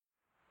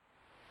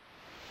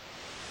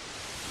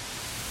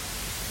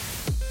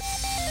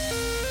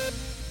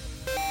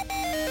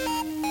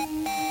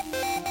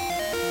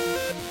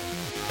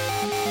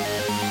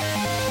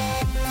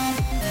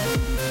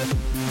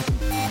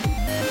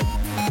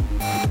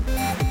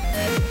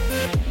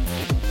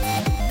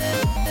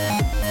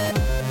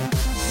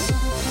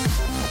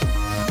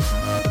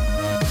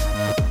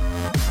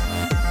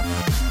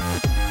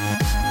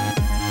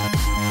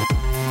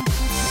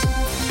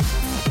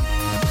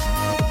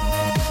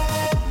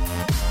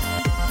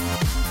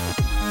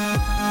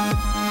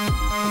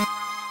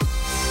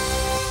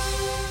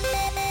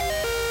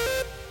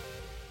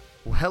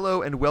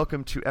Hello and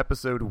welcome to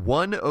episode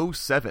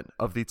 107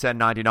 of the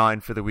 1099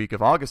 for the week of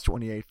August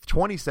 28th,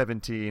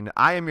 2017.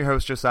 I am your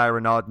host, Josiah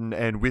Renaudin,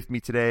 and with me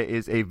today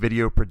is a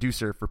video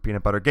producer for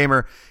Peanut Butter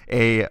Gamer,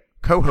 a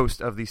co-host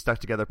of the Stuck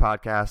Together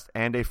podcast,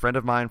 and a friend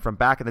of mine from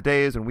back in the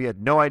days when we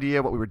had no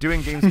idea what we were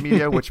doing games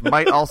media, which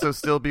might also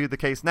still be the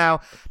case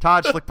now.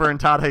 Todd Schlickbernd.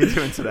 Todd, how you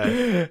doing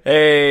today?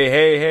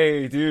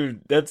 Hey,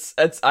 dude. It's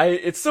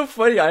so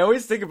funny. I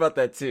always think about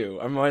that too.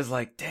 I'm always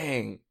like,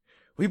 dang,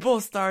 we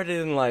both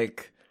started in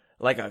like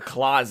a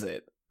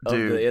closet of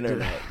the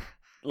internet.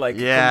 Like,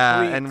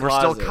 yeah, and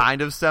closet. We're still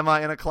kind of semi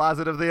in a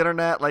closet of the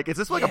internet. Like, it's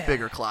just like a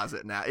bigger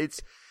closet now.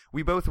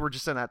 We both were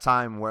just in that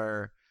time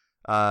where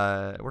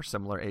we're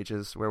similar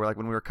ages, where we're like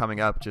when we were coming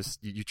up,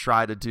 just you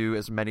try to do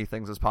as many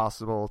things as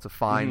possible to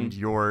find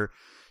your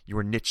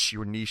niche,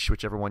 your niche,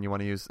 whichever one you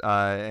want to use.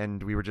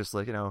 And we were just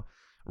like,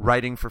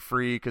 writing for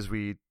free because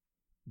we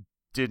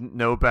didn't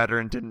know better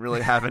and didn't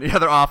really have any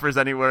other offers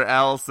anywhere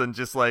else, and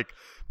just like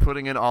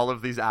putting in all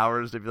of these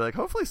hours to be like,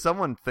 hopefully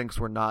someone thinks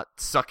we're not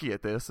sucky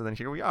at this, and then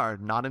here we are,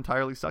 not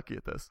entirely sucky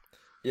at this.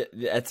 Yeah,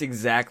 this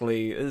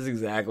is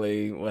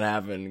exactly what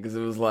happened, because it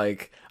was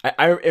like,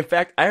 in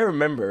fact, I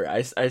remember,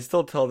 I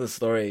still tell this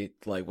story,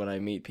 like, when I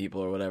meet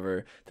people or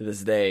whatever, to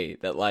this day,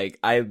 that, like,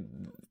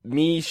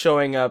 me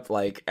showing up,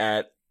 like,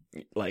 at,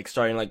 like,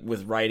 starting, like,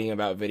 with writing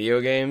about video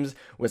games,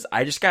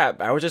 I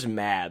was just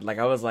mad. Like,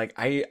 I was like,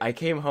 I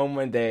came home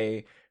one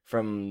day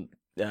from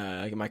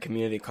my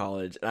community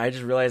college, and I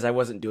just realized I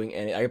wasn't doing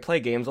any. I play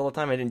games all the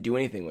time. I didn't do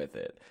anything with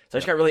it, so I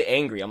just got really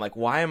angry. I'm like,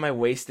 why am I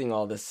wasting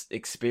all this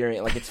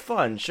experience? Like, it's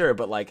fun, sure,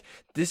 but like,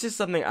 this is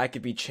something I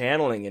could be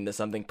channeling into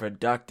something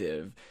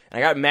productive. And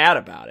I got mad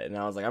about it, and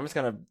I was like, I'm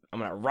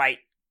gonna write.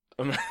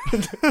 I'm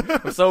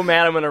so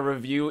mad. I'm gonna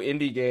review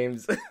indie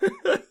games.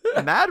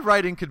 Mad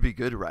writing could be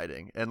good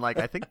writing, and like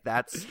I think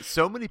that's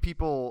so many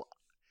people.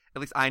 At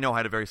least I know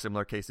had a very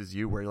similar case as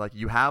you, where like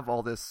you have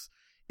all this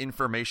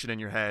information in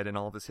your head and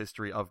all this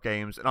history of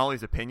games and all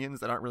these opinions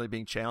that aren't really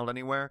being channeled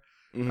anywhere.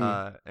 And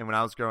when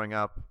I was growing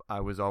up,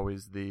 I was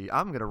always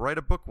I'm going to write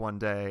a book one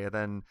day, and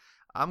then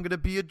I'm going to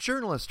be a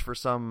journalist for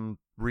some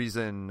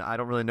reason. I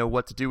don't really know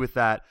what to do with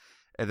that.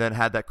 And then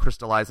had that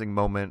crystallizing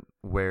moment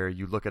where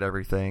you look at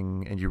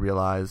everything and you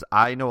realize,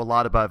 I know a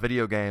lot about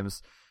video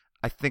games.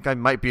 I think I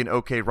might be an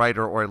okay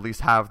writer, or at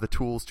least have the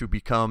tools to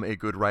become a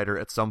good writer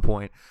at some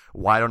point.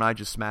 Why don't I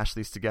just smash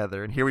these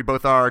together? And here we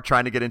both are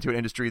trying to get into an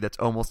industry that's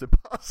almost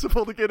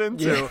impossible to get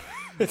into,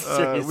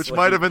 which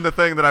might have been the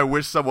thing that I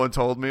wish someone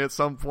told me at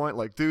some point.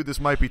 Like, dude, this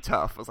might be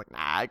tough. I was like, nah,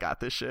 I got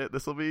this shit.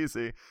 This will be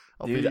easy.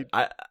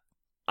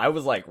 I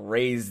was like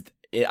raised.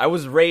 I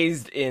was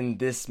raised in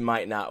this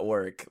might not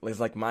work. It's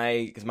like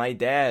because my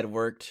dad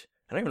worked.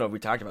 I don't even know if we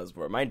talked about this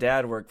before. My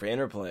dad worked for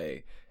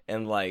Interplay,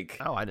 and like,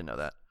 oh, I didn't know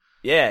that.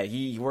 Yeah,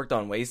 he worked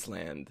on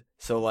Wasteland.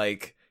 So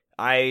like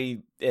I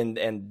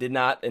did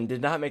not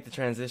make the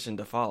transition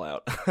to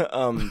Fallout.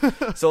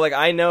 So like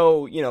I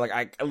know, like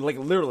I like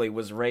literally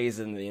was raised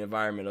in the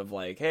environment of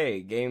like, hey,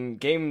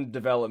 game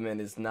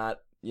development is not,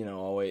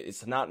 always,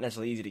 it's not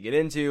necessarily easy to get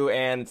into,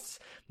 and it's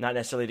not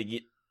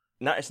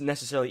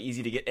necessarily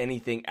easy to get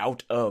anything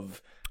out of.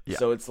 Yeah.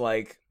 So it's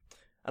like,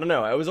 I don't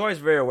know. I was always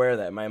very aware of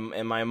that.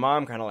 My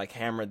mom kind of like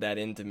hammered that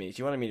into me.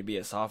 She wanted me to be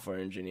a software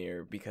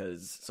engineer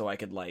so I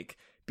could like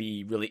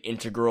be really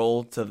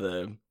integral to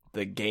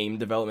the game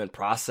development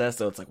process.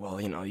 So it's like,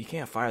 well, you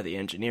can't fire the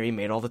engineer. He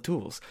made all the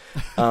tools.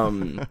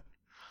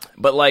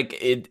 But like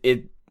it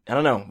I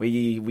don't know.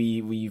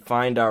 We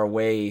find our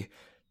way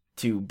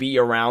to be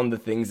around the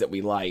things that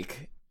we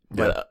like,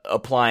 but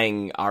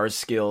applying our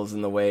skills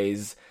in the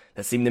ways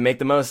that seem to make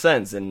the most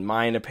sense. And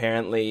mine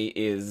apparently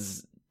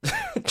is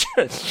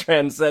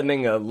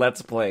transcending a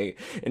Let's Play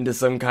into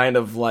some kind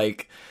of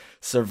like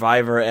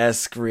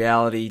Survivor-esque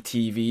reality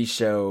TV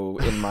show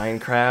in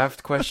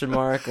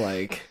Minecraft ?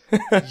 Like,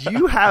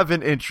 you have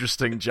an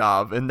interesting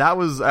job, and that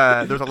was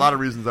there's a lot of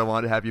reasons I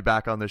wanted to have you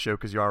back on the show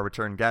because you are a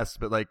return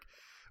guest. But like,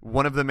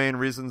 one of the main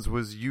reasons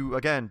was you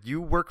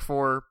work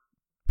for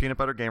Peanut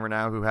Butter Gamer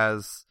now, who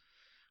has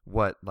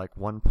what, like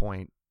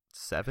 1.7,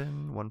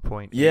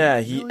 1.8 yeah,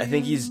 million? I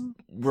think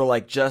we're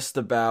like just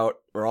about,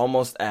 we're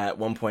almost at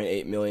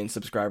 1.8 million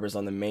subscribers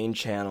on the main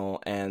channel,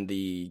 and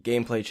the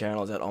gameplay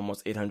channel is at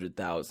almost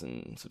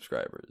 800,000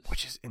 subscribers,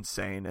 which is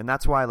insane. And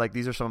that's why like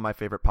these are some of my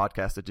favorite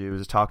podcasts to do,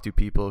 is talk to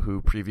people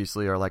who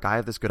previously are like, I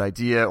have this good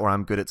idea, or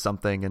I'm good at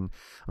something and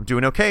I'm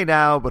doing okay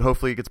now, but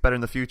hopefully it gets better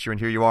in the future, and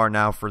here you are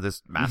now for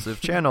this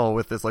massive channel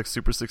with this like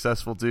super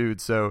successful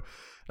dude. So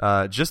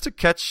just to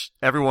catch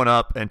everyone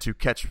up and to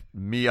catch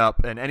me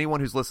up, and anyone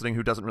who's listening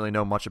who doesn't really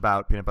know much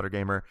about Peanut Butter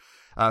Gamer,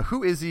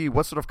 who is he?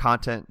 What sort of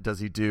content does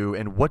he do?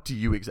 And what do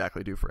you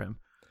exactly do for him?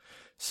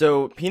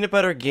 So Peanut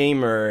Butter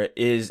Gamer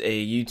is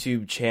a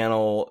YouTube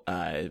channel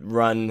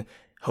run,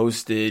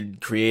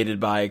 hosted, created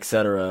by,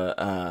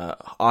 etc.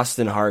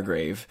 Austin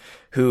Hargrave,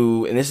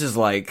 who, and this is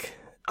like,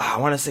 I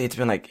want to say it's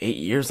been like 8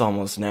 years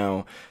almost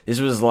now.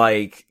 This was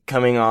like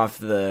coming off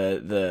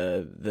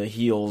the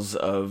heels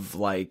of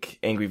like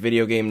Angry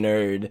Video Game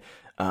Nerd,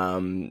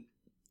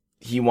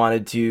 he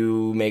wanted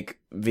to make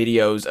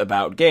videos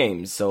about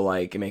games. So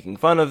like making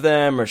fun of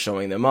them or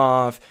showing them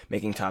off,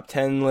 making top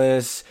 10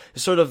 lists,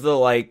 sort of the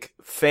like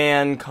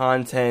fan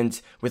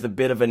content with a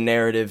bit of a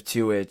narrative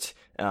to it,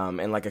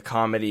 and like a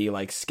comedy,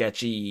 like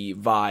sketchy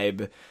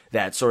vibe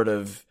that sort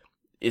of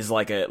is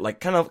like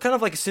kind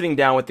of like sitting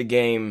down with the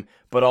game,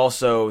 but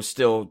also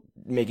still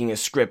making a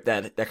script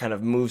that kind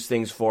of moves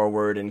things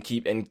forward and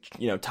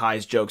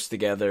ties jokes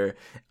together,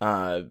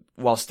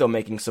 while still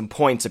making some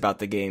points about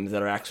the games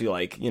that are actually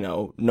like,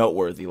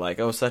 noteworthy.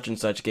 Like, oh, such and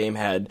such game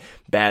had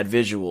bad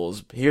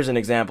visuals. Here's an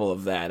example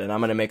of that, and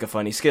I'm gonna make a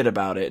funny skit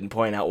about it and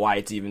point out why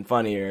it's even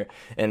funnier,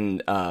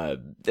 and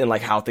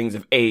like how things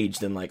have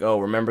aged, and like, oh,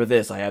 remember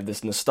this? I have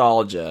this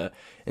nostalgia,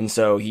 and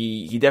so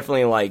he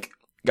definitely like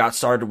got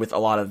started with a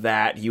lot of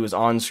that. He was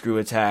on Screw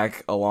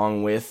Attack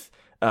along with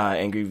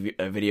Angry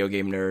Video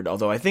Game Nerd.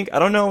 Although I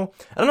don't know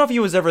if he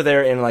was ever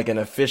there in like an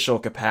official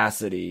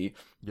capacity.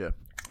 Yeah.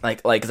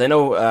 Like, cause I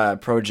know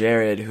Pro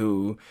Jared,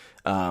 who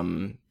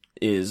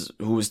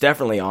was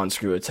definitely on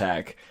Screw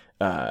Attack,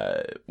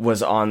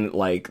 was on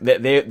like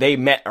they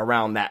met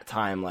around that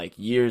time, like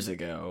years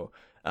ago.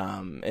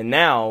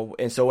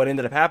 And so what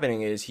ended up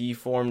happening is he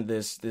formed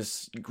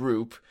this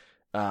group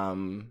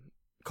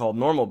called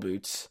Normal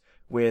Boots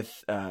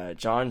with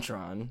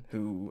JonTron,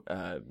 who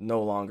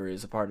no longer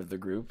is a part of the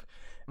group.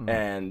 Mm-hmm.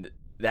 And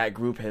that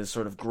group has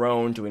sort of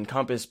grown to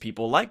encompass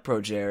people like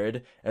Pro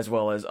Jared, as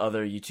well as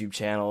other YouTube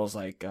channels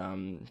like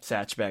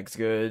Satchbags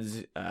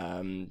Goods,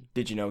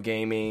 Did You Know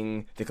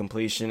Gaming, The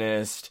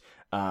Completionist,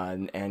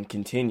 and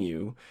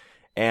Continue.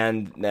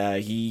 And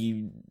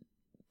he's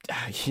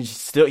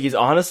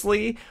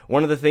honestly,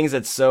 one of the things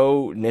that's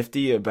so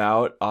nifty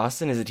about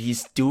Austin is that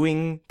he's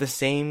doing the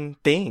same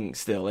thing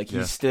still. Like,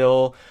 he's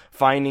still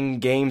finding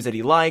games that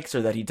he likes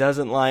or that he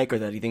doesn't like or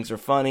that he thinks are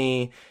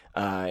funny,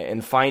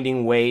 and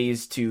finding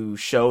ways to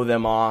show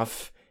them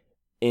off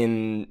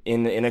in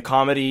a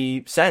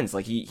comedy sense.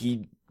 Like,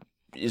 he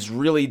is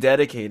really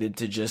dedicated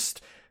to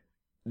just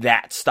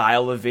that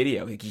style of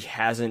video. Like, he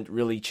hasn't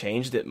really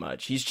changed it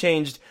much. He's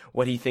changed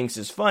what he thinks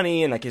is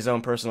funny and like his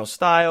own personal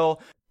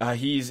style.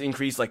 He's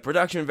increased like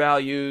production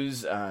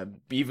values,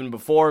 even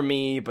before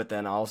me, but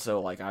then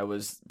also like I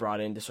was brought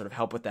in to sort of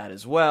help with that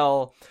as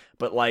well.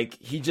 But like,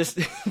 he just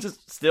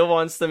still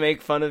wants to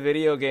make fun of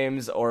video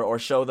games or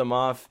show them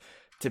off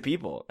to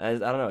people. I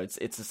don't know.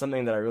 It's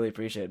something that I really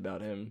appreciate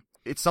about him.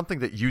 It's something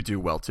that you do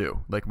well too.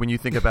 Like, when you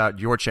think about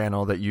your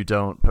channel that you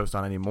don't post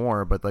on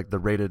anymore, but like the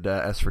Rated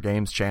S for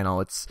Games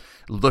channel, it's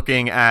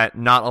looking at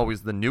not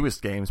always the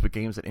newest games, but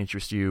games that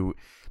interest you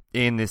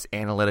in this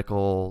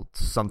analytical,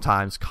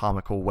 sometimes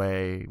comical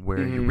way,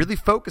 where you're really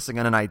focusing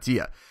on an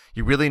idea.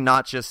 You're really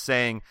not just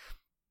saying,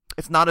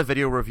 it's not a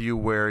video review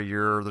where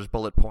there's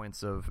bullet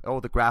points of, oh,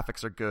 the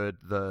graphics are good,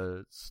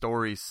 the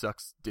story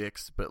sucks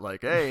dicks, but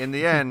like, hey, in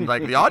the end,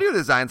 like the audio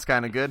design's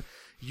kind of good.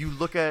 You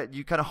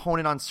kind of hone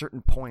in on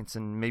certain points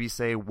and maybe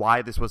say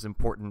why this was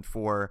important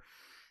for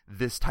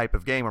this type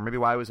of game, or maybe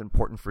why it was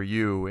important for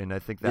you. And I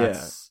think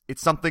it's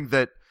something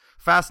that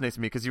fascinates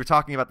me, because you're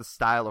talking about the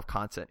style of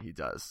content he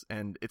does,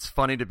 and it's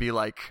funny to be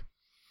like,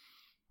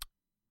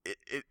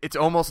 it's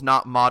almost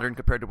not modern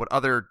compared to what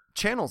other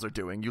channels are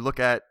doing. You look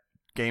at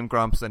Game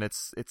Grumps, and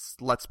it's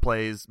Let's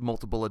Plays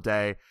multiple a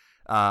day,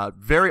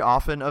 very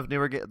often of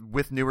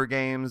newer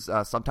games.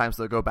 Sometimes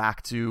they'll go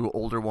back to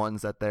older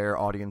ones that their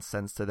audience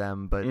sends to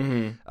them,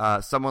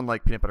 but someone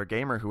like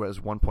PeanutButterGamer, who has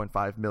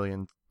 1.5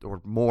 million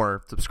or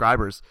more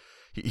subscribers,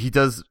 he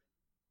does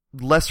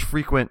less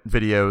frequent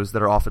videos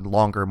that are often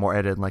longer, more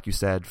edited, and like you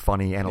said,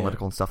 funny,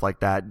 analytical, and stuff like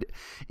that.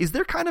 Is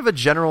there kind of a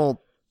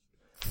general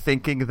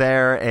thinking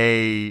there,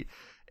 a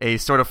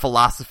sort of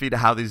philosophy to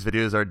how these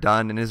videos are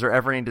done? And is there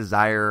ever any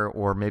desire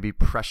or maybe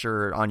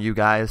pressure on you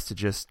guys to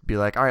just be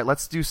like, all right,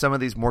 let's do some of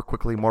these more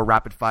quickly, more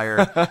rapid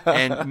fire,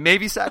 and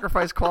maybe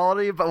sacrifice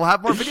quality, but we'll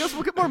have more videos,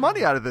 we'll get more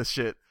money out of this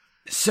shit?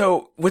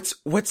 So what's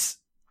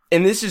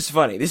and this is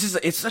funny.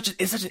 It's such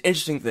an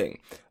interesting thing.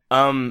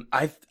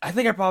 I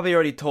think I probably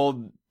already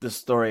told the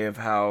story of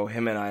how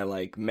him and I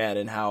like met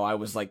and how I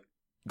was like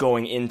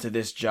going into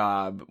this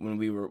job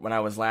when I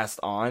was last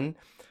on.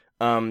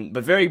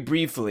 But very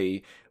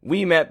briefly,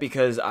 we met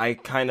because I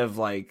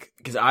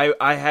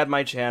had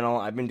my channel.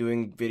 I've been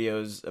doing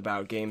videos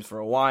about games for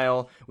a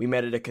while. We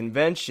met at a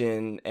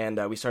convention,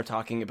 and we started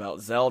talking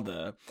about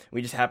Zelda.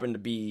 We just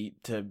happened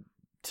to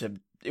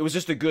it was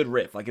just a good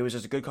riff. Like, it was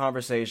just a good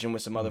conversation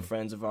with some other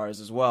friends of ours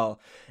as well.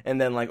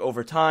 And then like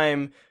over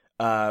time,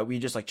 we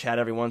just like chat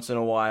every once in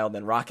a while.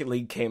 Then Rocket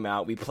League came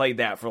out. We played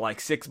that for like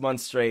 6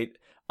 months straight.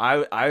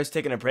 I was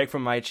taking a break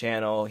from my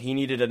channel. He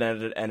needed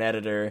an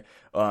editor,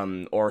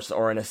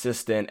 or an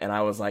assistant, and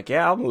I was like,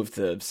 yeah, I'll move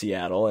to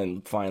Seattle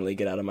and finally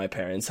get out of my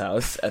parents'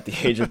 house at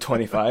the age of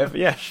 25.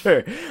 Yeah,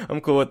 sure,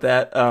 I'm cool with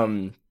that.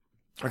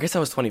 I guess I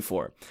was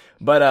 24,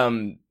 but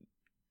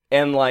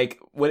and like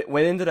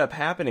what ended up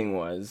happening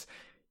was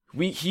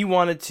he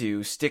wanted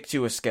to stick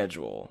to a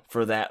schedule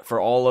for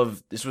all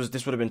of this would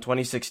have been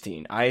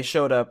 2016. I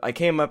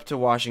came up to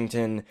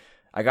Washington.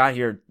 I got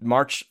here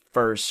March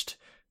 1st.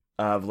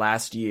 of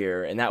last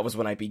year, and that was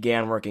when I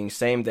began working.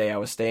 Same day I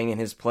was staying in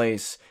his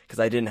place because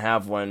I didn't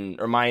have one,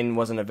 or mine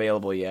wasn't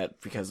available yet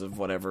because of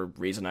whatever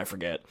reason, I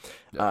forget.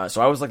 Yeah.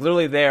 So I was like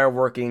literally there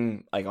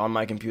working like on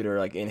my computer,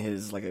 like in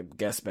his like a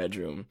guest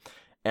bedroom,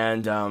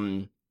 and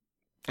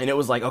it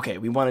was like, okay,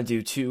 we want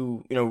to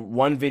do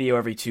one video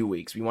every 2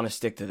 weeks. We want to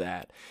stick to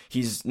that.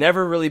 He's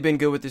never really been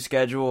good with the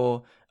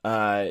schedule.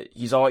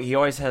 He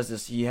always has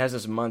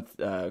this month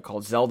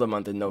called Zelda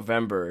month in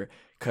November,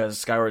 because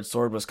Skyward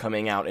Sword was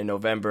coming out in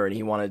November, and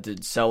he wanted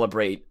to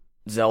celebrate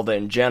Zelda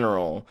in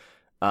general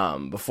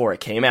before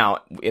it came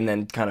out, and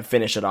then kind of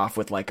finish it off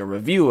with like a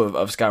review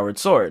of Skyward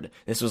Sword.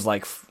 This was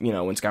like,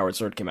 when Skyward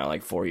Sword came out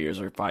like 4 years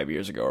or 5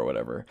 years ago or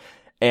whatever.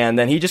 And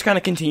then he just kind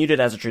of continued it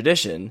as a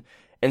tradition.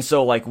 And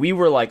so like we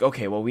were like,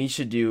 okay, well, we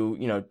should do,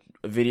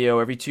 a video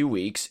every 2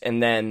 weeks,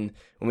 and then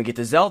when we get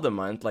to Zelda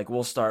month, like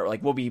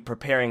we'll be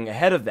preparing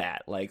ahead of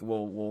that. Like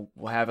we'll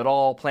have it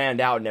all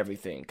planned out and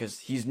everything, because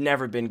he's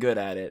never been good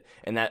at it,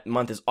 and that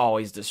month has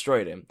always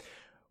destroyed him.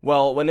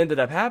 Well, what ended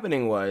up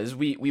happening was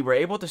we were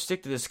able to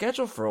stick to the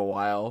schedule for a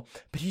while,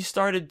 but he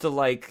started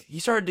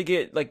to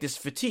get like this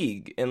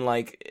fatigue, and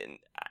like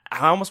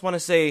I almost want to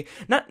say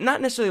not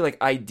necessarily like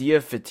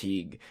idea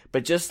fatigue,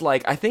 but just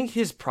like I think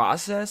his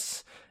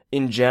process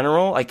in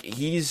general, like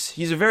he's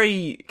a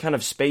very kind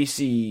of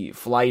spacey,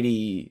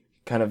 flighty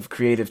kind of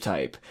creative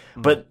type,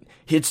 but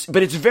it's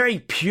very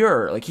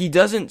pure. Like he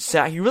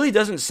really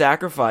doesn't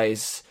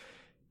sacrifice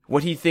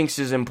what he thinks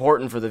is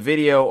important for the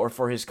video or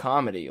for his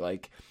comedy.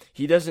 Like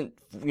he doesn't,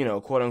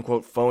 quote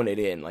unquote phone it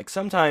in. Like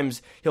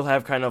sometimes he'll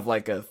have kind of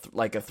like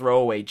a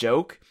throwaway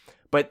joke,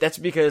 but that's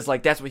because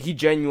like that's what he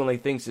genuinely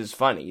thinks is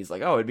funny. He's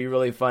like, oh, it'd be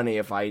really funny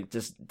if I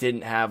just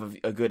didn't have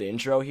a good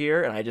intro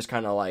here, and I just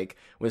kind of like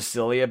was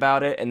silly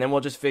about it, and then we'll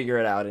just figure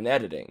it out in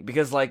editing.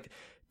 Because like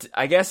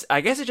I guess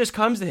it just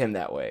comes to him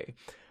that way.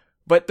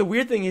 But the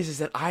weird thing is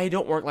that I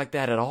don't work like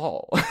that at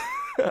all.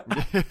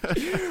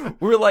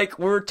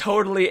 we're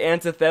totally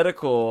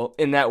antithetical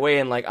in that way,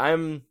 and like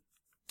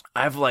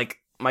I've like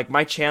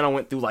my channel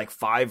went through like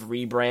 5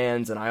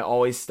 rebrands, and I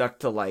always stuck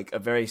to like a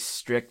very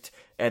strict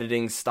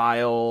editing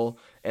style,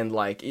 and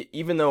like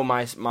even though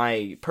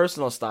my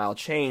personal style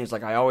changed,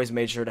 like I always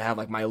made sure to have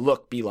like my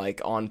look be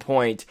like on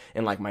point,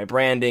 and like my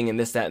branding and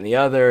this, that, and the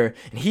other.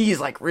 And he's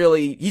like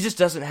he just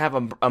doesn't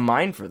have a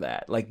mind for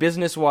that. Like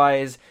business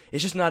wise,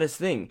 it's just not his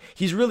thing.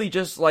 He's really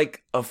just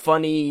like a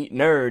funny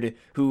nerd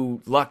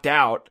who lucked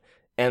out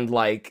and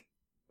like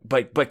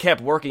but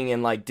kept working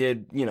and like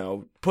did,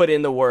 put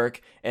in the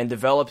work and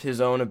developed his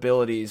own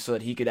abilities so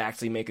that he could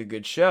actually make a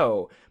good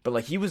show. But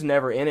like he was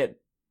never in it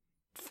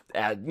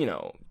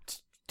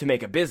to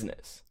make a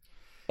business.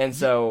 And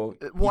so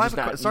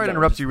sorry to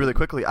interrupt you really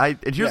quickly.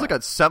 Here's like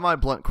a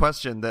semi-blunt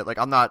question that like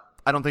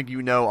I don't think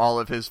all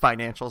of his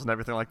financials and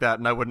everything like that,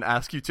 and I wouldn't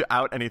ask you to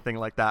out anything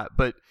like that,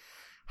 but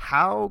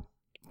how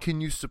can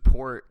you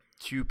support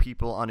 2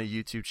 people on a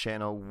YouTube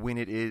channel when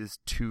it is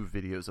 2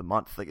 videos a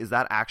month? Like, is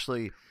that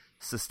actually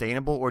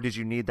sustainable, or did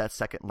you need that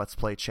second Let's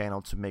Play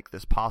channel to make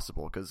this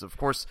possible? Because of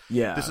course,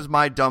 this is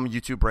my dumb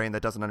YouTube brain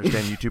that doesn't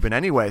understand YouTube in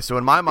any way. So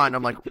in my mind,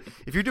 I'm like,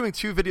 if you're doing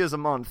 2 videos a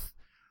month,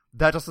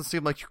 that doesn't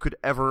seem like you could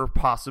ever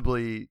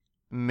possibly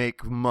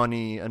make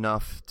money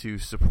enough to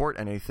support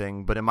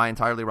anything. But am I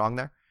entirely wrong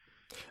there?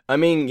 I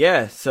mean,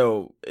 yeah.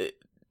 So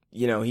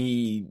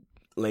he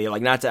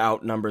like, not to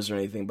out numbers or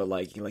anything, but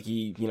like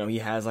he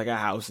has like a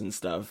house and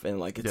stuff, and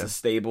like it's a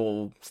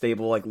stable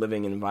like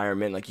living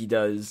environment. Like he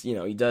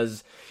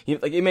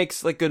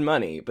makes like good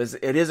money, but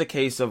it is a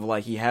case of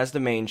like he has the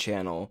main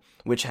channel,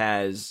 which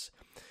has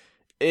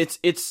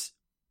it's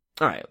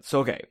all right.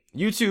 So okay,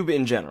 YouTube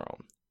in general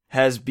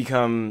has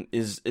become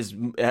is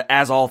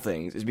as all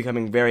things is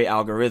becoming very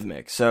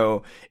algorithmic.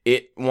 So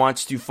it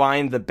wants to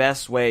find the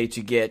best way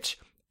to get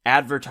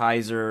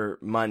advertiser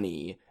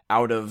money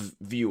out of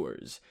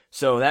viewers.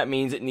 So that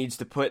means it needs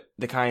to put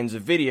the kinds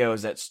of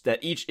videos that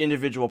each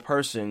individual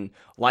person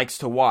likes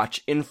to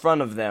watch in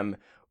front of them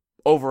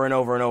over and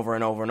over and over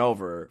and over and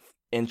over,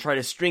 and try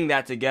to string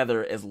that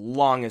together as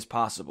long as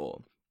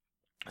possible.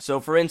 So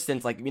for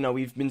instance, like,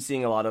 we've been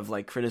seeing a lot of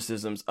like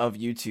criticisms of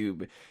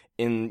YouTube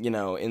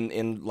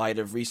in light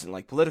of recent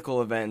like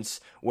political events,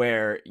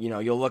 where,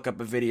 you'll look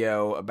up a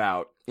video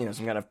about,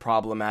 some kind of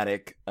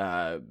problematic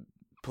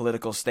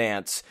political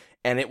stance,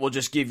 and it will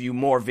just give you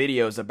more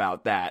videos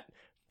about that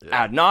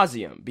ad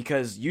nauseum,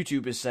 because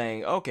YouTube is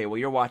saying, okay, well,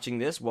 you're watching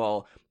this.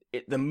 Well,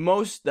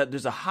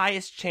 there's a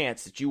highest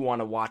chance that you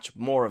want to watch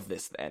more of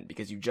this then,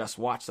 because you just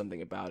watched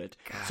something about it.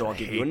 God, so I'll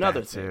give you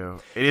another thing. Too.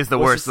 It is the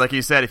worst. Like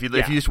you said, if you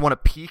just want to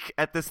peek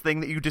at this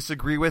thing that you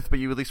disagree with, but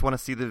you at least want to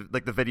see the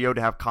video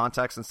to have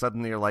context, and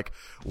suddenly you're like,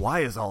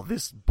 why is all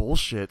this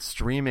bullshit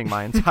streaming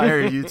my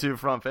entire YouTube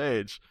front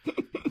page?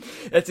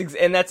 That's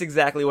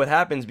exactly what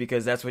happens,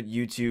 because that's what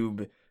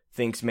YouTube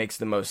thinks makes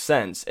the most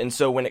sense. And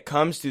so when it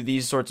comes to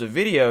these sorts of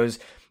videos,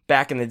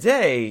 back in the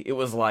day, it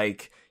was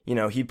like,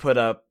 he put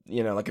up,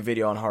 like a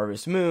video on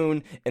Harvest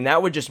Moon, and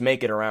that would just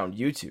make it around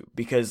YouTube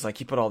because like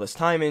he put all this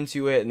time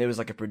into it, and it was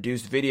like a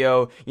produced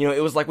video.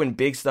 It was like when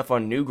big stuff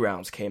on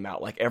Newgrounds came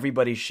out, like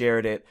everybody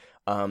shared it,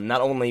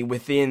 not only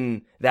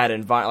within that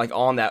environment, like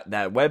on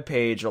that web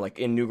page or like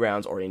in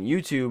Newgrounds or in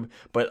YouTube,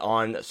 but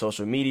on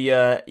social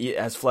media,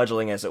 as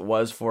fledgling as it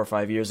was 4 or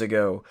 5 years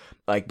ago.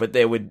 Like, but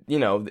they would,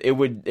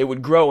 it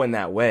would grow in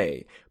that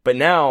way. But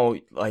now,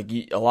 like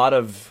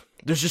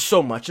there's just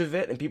so much of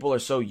it, and people are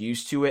so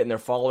used to it, and they're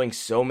following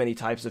so many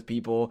types of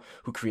people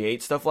who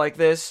create stuff like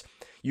this.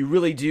 You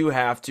really do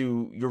have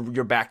to,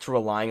 you're back to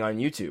relying on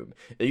YouTube.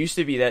 It used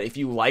to be that if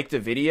you liked a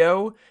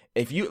video,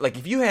 if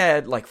you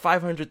had like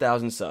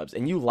 500,000 subs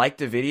and you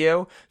liked a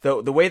video,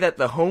 the way that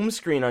the home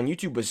screen on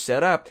YouTube was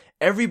set up,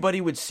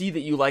 everybody would see that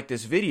you liked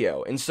this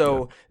video. And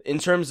so in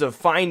terms of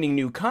finding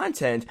new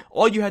content,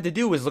 all you had to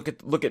do was look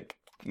at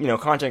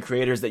content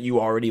creators that you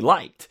already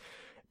liked.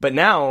 But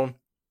now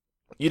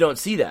you don't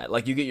see that.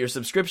 Like, you get your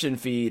subscription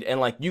feed, and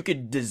like you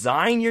could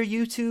design your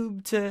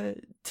YouTube to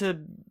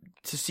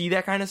see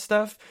that kind of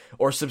stuff,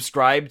 or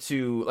subscribe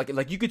to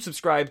like you could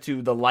subscribe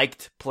to the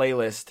liked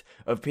playlist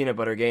of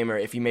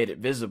PeanutButterGamer if you made it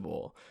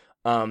visible.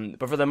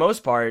 But for the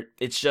most part,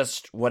 it's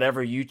just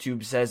whatever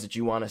YouTube says that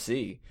you want to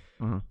see.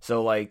 Mm-hmm.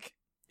 So like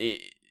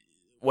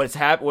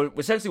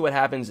essentially what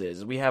happens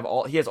is he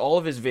has all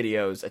of his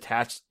videos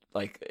attached,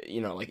 like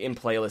in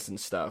playlists and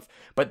stuff,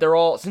 but they're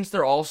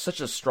all such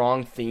a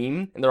strong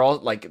theme, and they're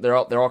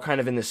all kind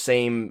of in the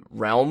same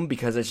realm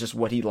because it's just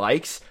what he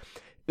likes.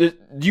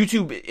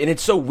 YouTube, and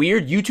it's so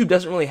weird, YouTube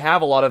doesn't really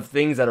have a lot of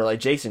things that are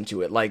adjacent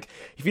to it. Like,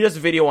 if he does a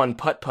video on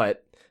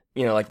Putt-Putt,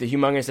 like the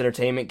Humongous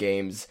Entertainment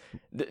games,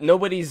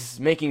 nobody's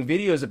making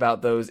videos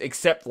about those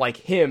except like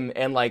him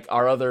and like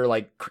our other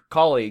like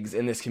colleagues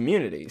in this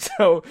community.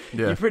 So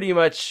you pretty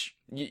much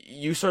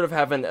you sort of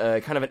have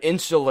kind of an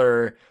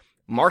insular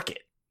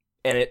market.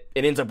 And it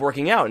ends up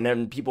working out, and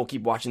then people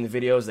keep watching the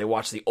videos. They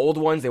watch the old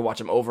ones, they watch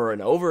them over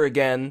and over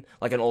again,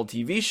 like an old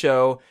TV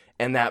show,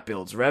 and that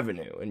builds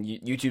revenue. And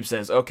YouTube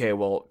says, okay,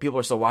 well, people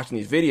are still watching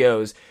these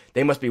videos,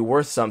 they must be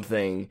worth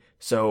something,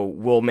 so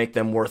we'll make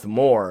them worth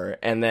more.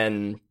 And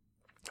then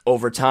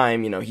over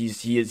time,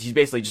 he's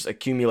basically just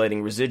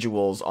accumulating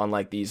residuals on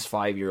like these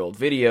 5-year-old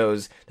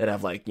videos that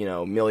have like,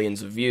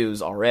 millions of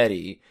views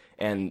already.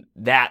 And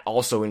that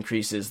also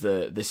increases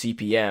the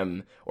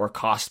CPM, or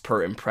cost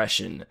per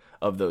impression,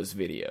 of those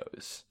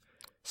videos.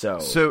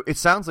 So it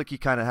sounds like he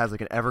kind of has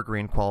like an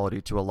evergreen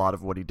quality to a lot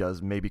of what he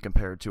does, maybe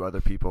compared to other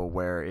people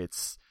where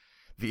it's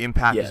the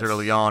impact is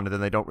early on, and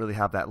then they don't really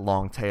have that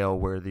long tail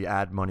where the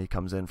ad money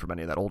comes in from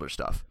any of that older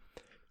stuff.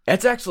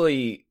 That's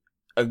actually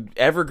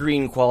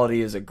evergreen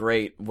quality is a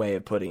great way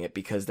of putting it,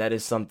 because that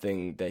is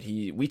something that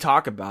we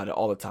talk about it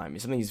all the time.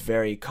 It's something he's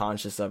very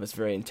conscious of. It's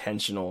very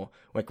intentional.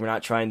 Like, we're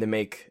not trying to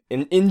make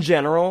in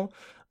general,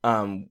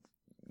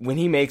 when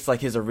he makes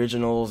like his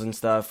originals and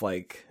stuff,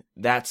 like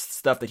that's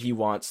stuff that he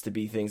wants to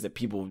be things that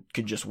people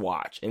could just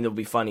watch, and it'll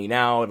be funny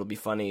now, it'll be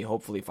funny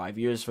hopefully 5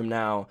 years from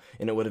now,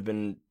 and it would have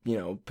been,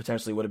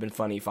 potentially would have been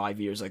funny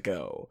 5 years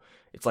ago.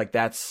 It's like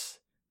that's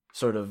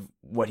sort of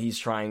what he's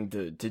trying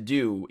to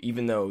do,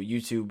 even though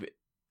YouTube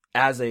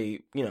as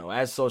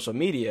social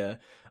media,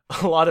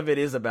 a lot of it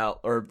is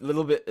about, or a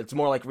little bit, it's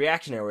more like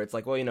reactionary, where it's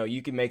like, well,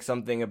 you can make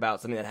something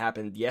about something that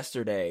happened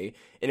yesterday,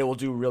 and it will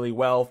do really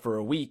well for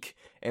a week,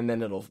 and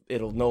then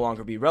it'll no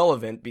longer be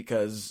relevant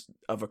because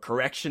of a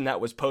correction that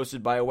was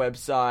posted by a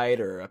website,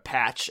 or a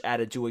patch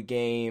added to a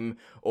game,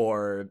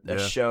 or a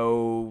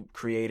show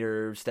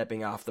creator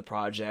stepping off the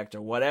project,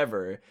 or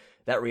whatever.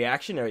 That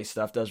reactionary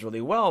stuff does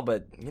really well,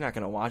 but you're not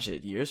going to watch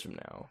it years from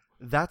now.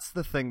 That's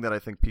the thing that I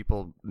think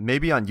people,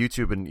 maybe on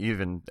YouTube and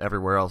even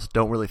everywhere else,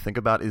 don't really think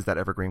about, is that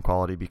evergreen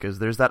quality, because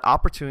there's that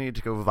opportunity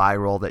to go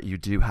viral that you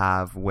do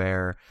have,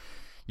 where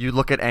you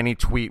look at any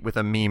tweet with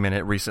a meme in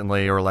it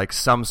recently, or like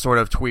some sort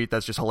of tweet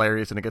that's just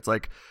hilarious and it gets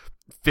like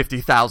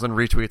 50,000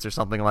 retweets or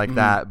something like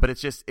that. But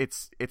it's just,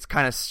 it's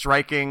kind of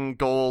striking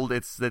gold.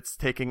 It's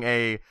taking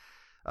a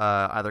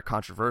either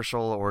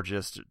controversial or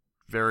just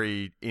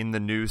very in the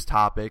news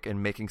topic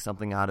and making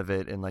something out of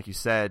it. And like you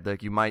said,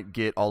 like, you might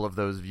get all of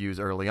those views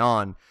early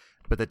on,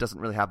 but that doesn't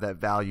really have that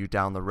value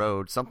down the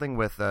road. Something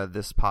with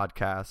this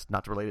podcast,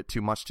 not to relate it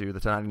too much to the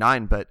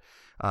 1099, but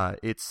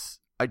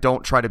I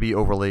don't try to be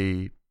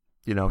overly,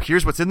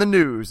 here's what's in the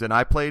news, and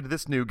I played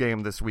this new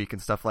game this week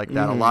and stuff like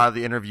that. A lot of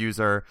the interviews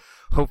are,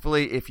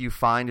 hopefully, if you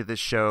find this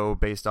show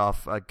based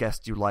off a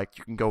guest you like,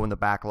 you can go in the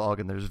backlog,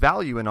 and there's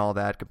value in all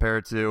that,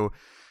 compared to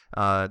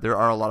there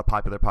are a lot of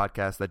popular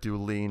podcasts that do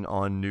lean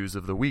on news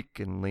of the week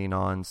and lean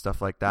on stuff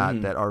like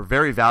that, that are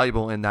very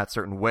valuable in that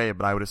certain way.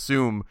 But I would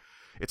assume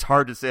it's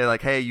hard to say,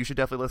 like, hey, you should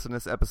definitely listen to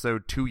this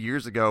episode 2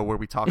 years ago where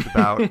we talked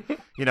about,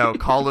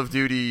 Call of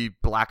Duty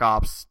Black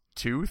Ops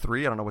 2,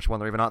 3. I don't know which one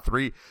they're even not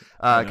 3,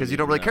 because you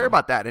don't really care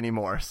about that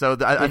anymore. So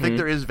I think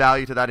there is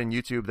value to that in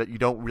YouTube that you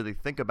don't really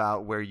think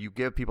about, where you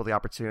give people the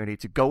opportunity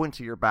to go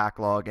into your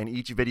backlog, and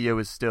each video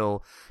is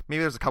still,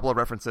 maybe there's a couple of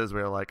references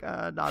where you're like,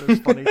 not as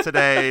funny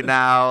today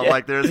now.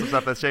 Like there's some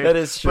stuff that's changed. That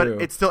is true.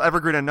 But it's still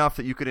evergreen enough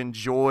that you could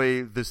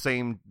enjoy the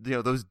same,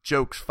 those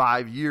jokes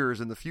 5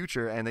 years in the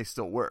future, and they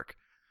still work.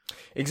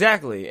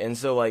 Exactly. And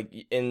so like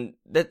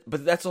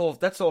but that's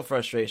all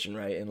frustration,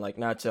 right? And like,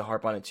 not to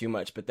harp on it too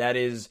much, but that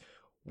is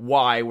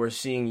why we're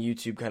seeing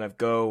YouTube kind of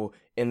go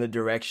in the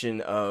direction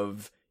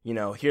of,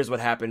 here's what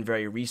happened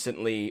very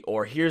recently,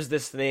 or here's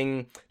this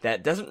thing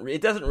that doesn't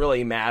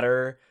really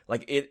matter.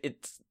 Like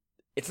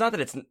it's not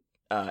that it's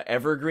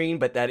evergreen,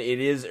 but that it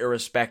is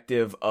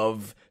irrespective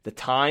of the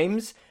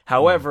times.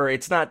 However,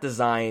 it's not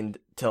designed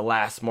to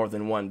last more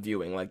than one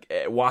viewing. Like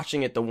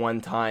watching it the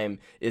one time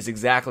is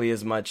exactly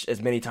as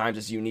many times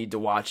as you need to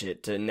watch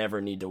it to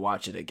never need to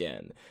watch it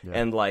again. Yeah.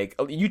 And like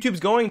YouTube's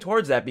going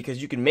towards that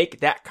because you can make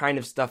that kind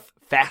of stuff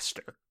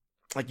faster.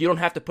 Like you don't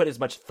have to put as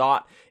much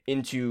thought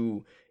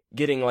into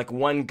getting like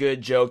one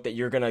good joke that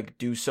you're gonna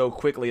do so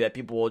quickly that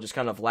people will just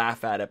kind of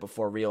laugh at it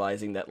before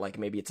realizing that like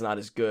maybe it's not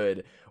as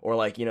good, or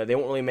like they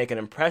won't really make an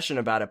impression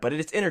about it, but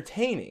it's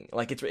entertaining.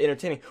 Like it's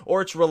entertaining,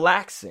 or it's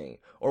relaxing,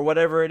 or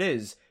whatever it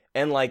is,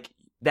 and like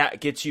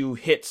that gets you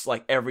hits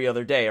like every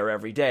other day or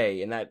every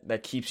day, and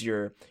that keeps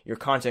your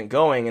content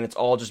going, and it's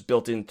all just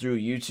built in through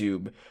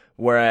YouTube.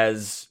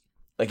 Whereas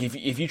like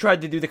if you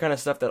tried to do the kind of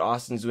stuff that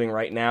Austin's doing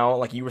right now,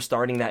 like you were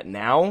starting that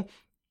now,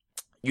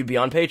 you'd be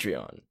on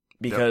Patreon.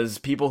 Because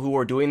people who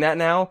are doing that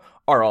now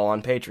are all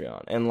on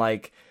Patreon. And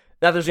like,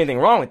 not that there's anything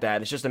wrong with that.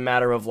 It's just a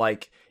matter of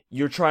like,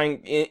 you're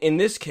trying, in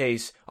this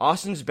case,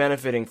 Austin's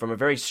benefiting from a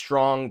very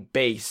strong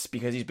base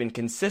because he's been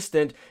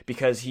consistent,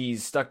 because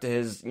he's stuck to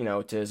his,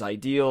 to his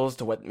ideals,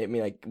 to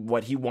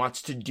what he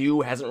wants to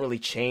do hasn't really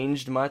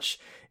changed much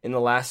in the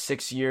last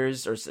 6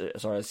 years, or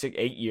 8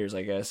 years,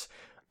 I guess.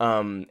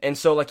 And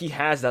so like he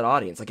has that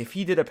audience. Like if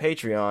he did a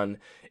Patreon,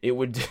 it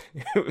would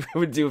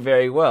do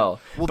very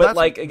well. Well, but that's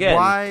like again,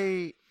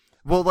 why.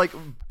 Well, like,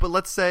 but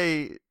let's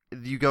say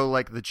you go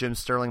like the Jim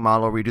Sterling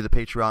model where you do the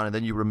Patreon and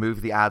then you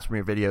remove the ads from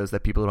your videos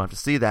that people don't have to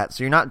see that.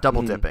 So you're not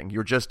double dipping.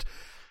 You're just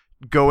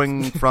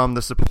going from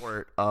the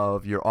support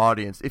of your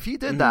audience. If he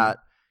did that,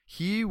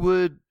 he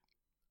would,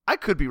 I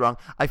could be wrong.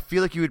 I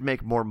feel like you would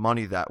make more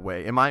money that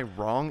way. Am I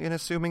wrong in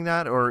assuming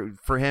that? Or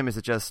for him, is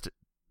it just,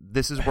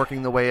 this is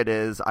working the way it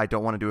is, I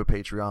don't want to do a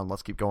Patreon,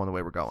 let's keep going the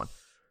way we're going?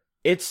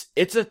 It's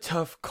a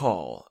tough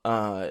call.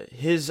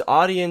 His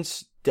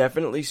audience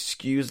definitely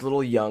skews a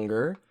little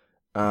younger.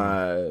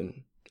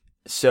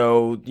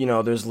 So,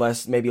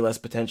 there's maybe less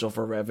potential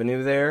for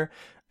revenue there.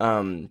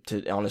 On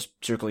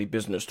strictly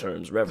business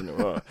terms,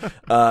 revenue,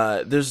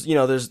 there's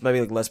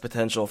maybe like less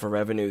potential for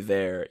revenue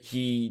there.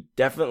 He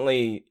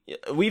definitely,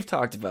 we've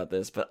talked about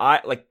this, but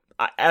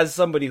as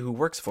somebody who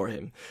works for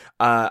him,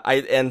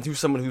 and through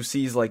someone who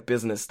sees like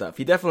business stuff,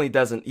 he's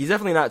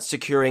definitely not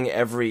securing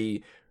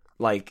every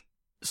like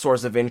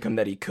source of income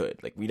that he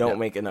could. Like we don't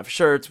make enough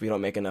shirts, we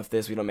don't make enough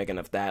this, we don't make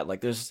enough that.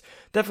 Like there's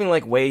definitely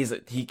like ways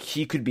that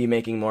he could be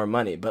making more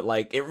money, but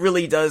like it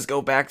really does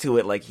go back to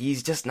it. Like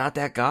he's just not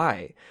that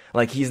guy.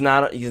 Like he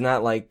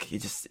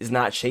just is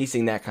not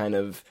chasing that kind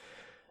of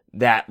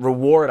that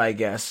reward, I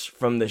guess,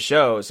 from the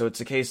show. So it's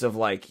a case of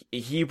like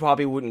he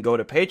probably wouldn't go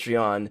to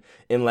Patreon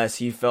unless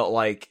he felt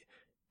like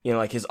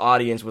like his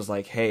audience was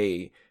like,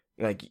 hey,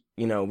 like,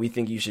 we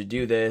think you should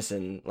do this,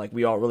 and like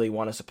we all really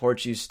want to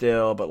support you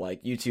still, but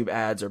like YouTube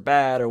ads are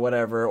bad or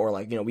whatever, or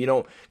like, we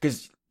don't,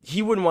 because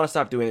he wouldn't want to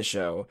stop doing the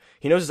show.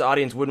 He knows his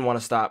audience wouldn't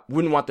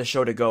want the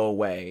show to go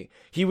away.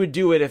 He would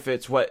do it if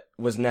it's what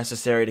was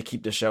necessary to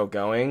keep the show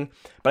going.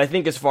 But I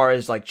think as far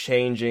as like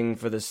changing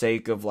for the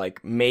sake of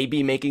like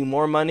maybe making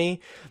more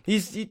money,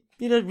 he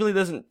really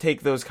doesn't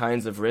take those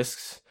kinds of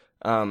risks.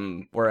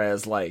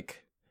 Whereas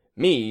like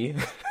me,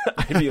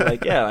 I'd be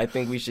like, yeah, I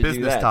think we should do that.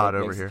 Business Todd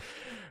over here.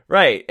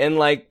 Right, and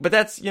like, but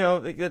that's,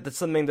 that's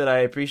something that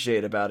I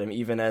appreciate about him,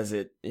 even as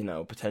it,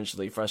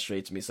 potentially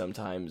frustrates me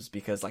sometimes,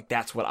 because like,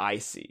 that's what I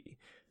see.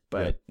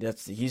 But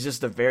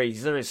he's a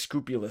very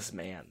scrupulous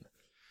man.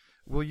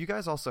 Well, you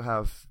guys also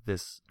have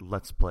this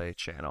Let's Play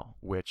channel,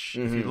 which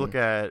if you look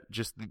at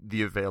just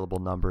the available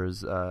numbers,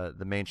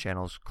 the main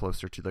channel is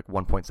closer to like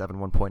 1.7,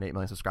 1.8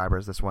 million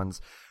subscribers. This one's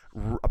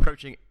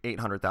approaching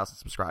 800,000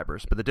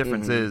 subscribers. But the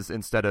difference is,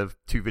 instead of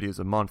 2 videos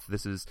a month,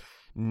 this is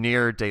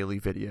near daily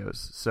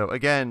videos. So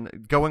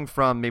again, going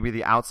from maybe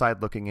the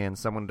outside looking in,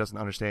 someone who doesn't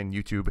understand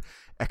YouTube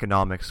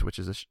economics, which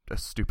is a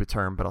stupid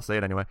term, but I'll say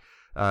it anyway,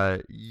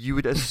 you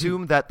would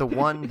assume that the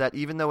one that,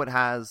 even though it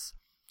has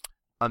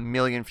 1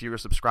 million fewer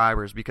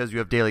subscribers, because you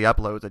have daily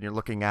uploads and you're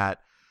looking at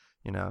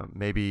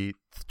maybe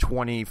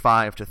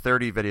 25 to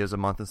 30 videos a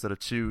month instead of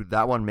 2,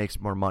 that one makes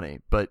more money.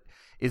 But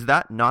is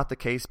that not the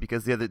case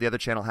because the other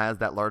channel has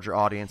that larger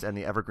audience and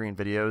the evergreen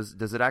videos?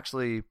 Does it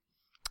actually,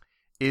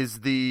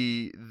 is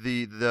the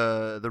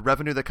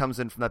revenue that comes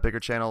in from that bigger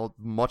channel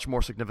much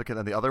more significant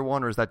than the other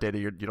one, or is that data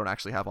you don't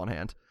actually have on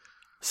hand?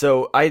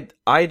 So I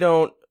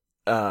don't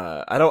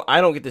I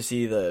don't get to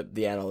see the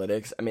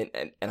analytics. I mean,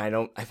 and I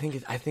think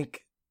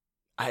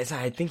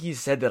he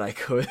said that I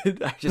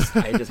could. I just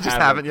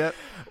haven't yet.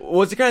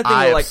 Well, it's the kind of thing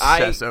where, like, I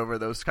obsess over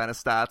those kind of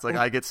stats. Like,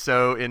 I get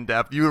so in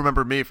depth. You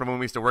remember me from when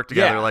we used to work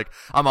together. Yeah. Like,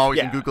 I'm always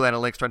in Google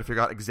Analytics trying to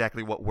figure out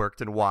exactly what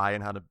worked and why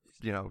and how to,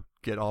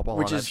 get all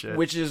on that shit.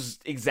 Which is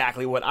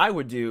exactly what I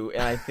would do,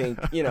 and I think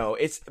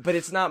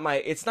it's not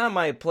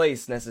my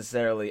place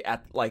necessarily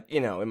at, like,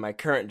 in my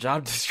current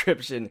job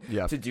description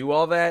to do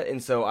all that,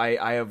 and so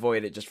I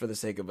avoid it just for the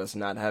sake of us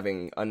not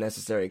having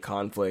unnecessary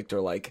conflict or,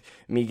 like,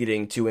 me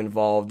getting too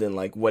involved in,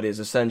 like, what is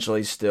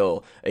essentially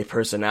still a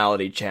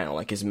personality channel,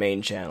 like his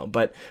main channel.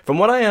 But from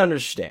what I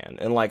understand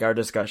and, like, our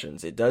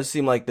discussions, it does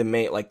seem like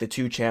the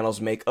two channels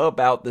make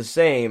about the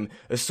same,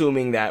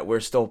 assuming that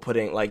we're still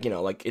putting, like,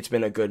 like, it's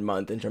been a good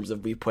month in terms of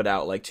we put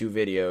out like 2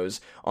 videos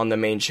on the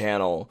main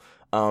channel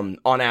on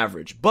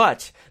average.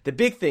 But the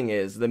big thing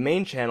is the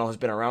main channel has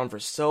been around for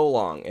so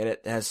long and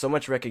it has so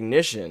much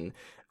recognition,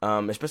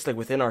 especially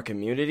within our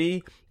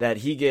community, that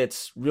he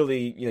gets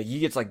really, he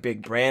gets like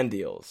big brand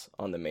deals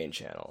on the main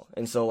channel.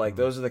 And so, like,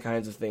 those are the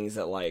kinds of things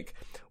that, like,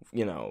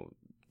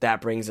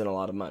 that brings in a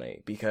lot of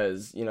money,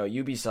 because,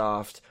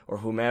 Ubisoft or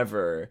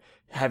whomever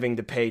having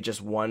to pay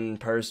just one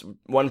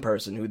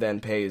person who then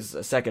pays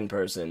a second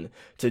person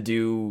to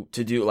do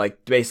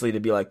like, basically to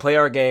be like, play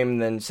our game and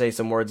then say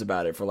some words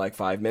about it for like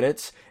 5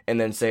 minutes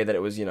and then say that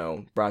it was,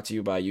 brought to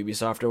you by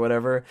Ubisoft or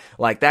whatever.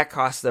 Like, that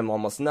costs them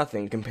almost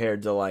nothing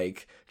compared to,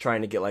 like,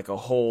 trying to get like a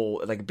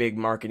whole, like, big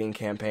marketing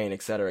campaign,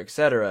 et cetera, et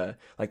cetera.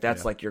 Like,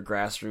 that's like your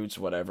grassroots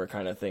whatever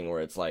kind of thing,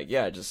 where it's like,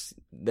 just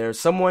there's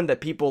someone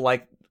that people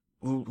like,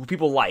 who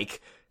people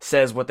like,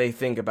 says what they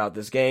think about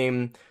this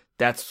game.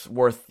 That's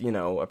worth,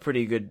 a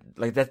pretty good,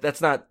 like, that's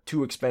not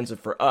too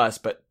expensive for us,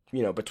 but,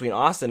 between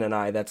Austin and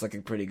I, that's like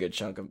a pretty good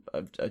chunk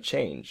of a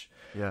change.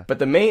 Yeah. But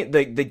the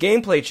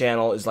gameplay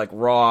channel is like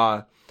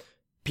raw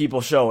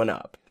people showing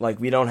up. Like,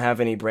 we don't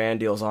have any brand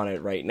deals on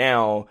it right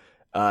now.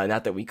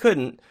 Not that we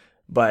couldn't,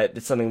 but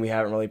it's something we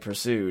haven't really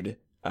pursued,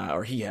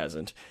 or he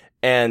hasn't.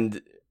 And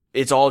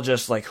it's all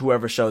just like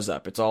whoever shows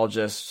up. It's all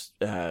just,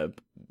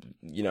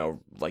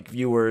 like,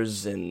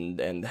 viewers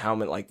and how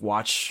many, like,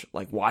 watch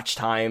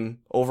time.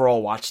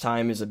 Overall watch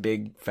time is a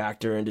big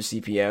factor into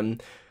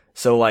CPM.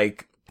 So,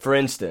 like, for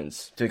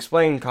instance, to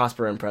explain cost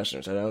per impression,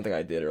 which I don't think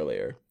I did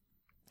earlier.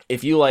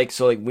 If you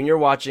when you're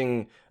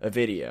watching a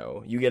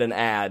video, you get an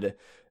ad,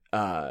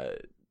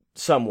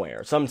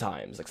 somewhere,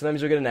 sometimes. Like,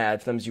 sometimes you'll get an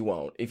ad, sometimes you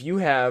won't. If you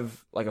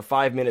have, like, a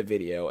 5-minute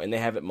video and they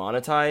have it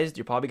monetized,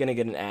 you're probably going to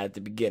get an ad at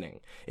the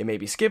beginning. It may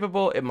be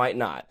skippable, it might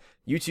not.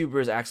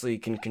 YouTubers actually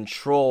can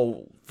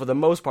control, for the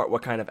most part,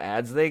 what kind of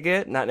ads they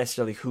get, not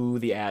necessarily who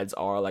the ads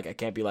are. Like, I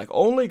can't be like,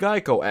 only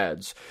Geico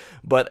ads,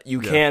 but you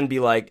can be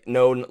like,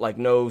 no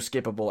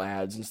skippable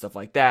ads and stuff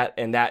like that,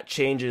 and that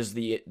changes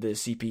the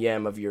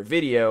CPM of your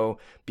video,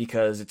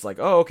 because it's like,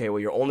 oh, okay, well,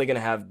 you're only going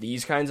to have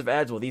these kinds of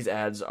ads. Well, these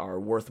ads are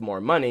worth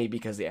more money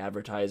because the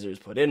advertisers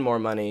put in more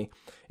money,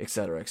 et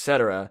cetera, et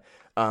cetera.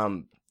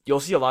 You'll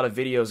see a lot of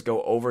videos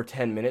go over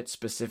 10 minutes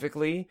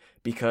specifically,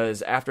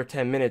 because after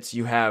 10 minutes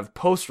you have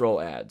post-roll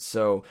ads.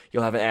 So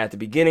you'll have an ad at the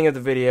beginning of the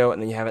video and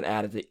then you have an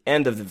ad at the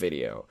end of the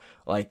video.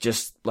 Like,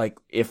 just like,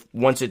 if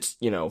once it's,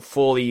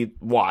 fully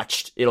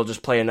watched, it'll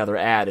just play another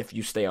ad if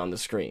you stay on the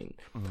screen.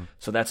 Mm-hmm.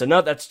 So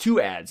that's 2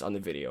 ads on the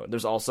video.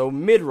 There's also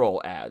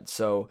mid-roll ads.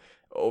 So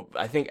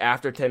I think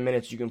after 10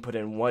 minutes, you can put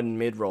in 1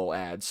 mid-roll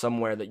ad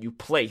somewhere that you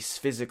place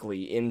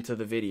physically into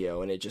the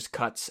video, and it just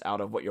cuts out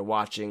of what you're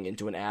watching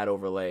into an ad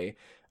overlay.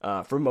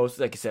 For most,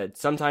 like I said,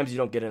 sometimes you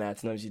don't get an ad,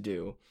 sometimes you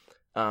do.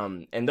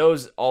 And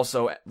those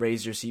also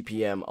raise your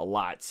CPM a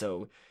lot.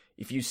 So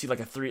if you see like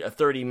a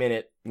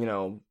 30-minute,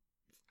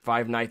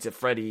 Five Nights at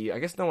Freddy, I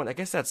guess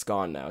that's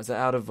gone now. Is that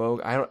out of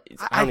vogue? I don't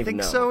even think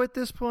know. So at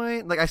this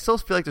point. Like, I still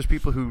feel like there's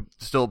people who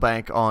still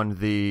bank on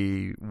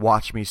the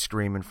watch me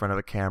scream in front of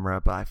a camera,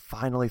 but I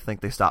finally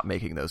think they stopped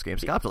making those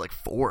games. It got up to like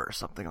 4 or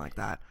something like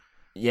that.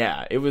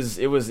 Yeah, it was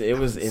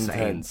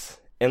intense.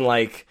 And,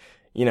 like,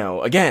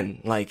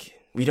 again, like,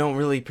 we don't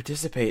really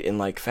participate in,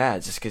 like,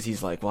 fads just because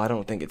he's like, well, I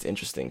don't think it's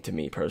interesting to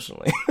me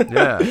personally.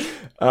 Yeah.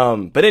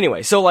 But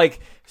anyway, so like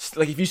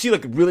if you see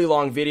like really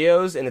long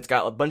videos and it's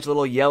got a bunch of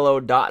little yellow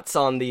dots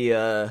on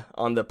the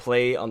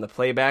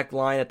playback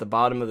line at the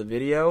bottom of the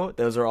video,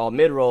 those are all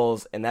mid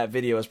rolls, and that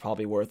video is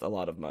probably worth a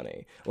lot of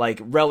money.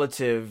 Like,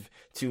 relative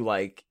to,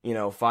 like,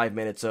 5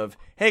 minutes of,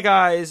 hey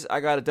guys, I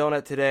got a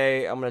donut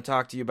today. I'm going to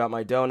talk to you about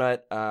my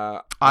donut.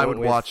 I would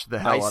watch the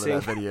hell out of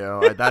that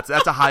video. That's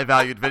a high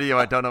valued video.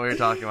 I don't know what you're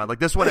talking about. Like,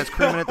 this one has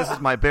cream in it. This is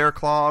my Bear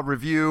Claw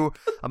review.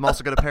 I'm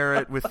also going to pair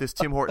it with this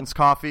Tim Hortons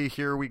coffee.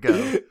 Here we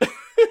go.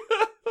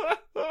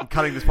 I'm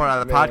cutting this part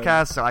out of the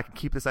podcast so I can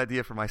keep this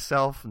idea for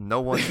myself. No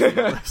one's doing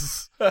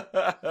this.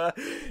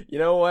 You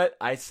know what?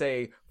 I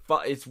say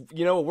it's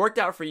worked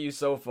out for you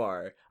so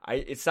far.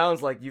 It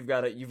sounds like you've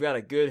got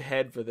a good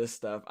head for this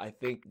stuff. I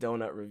think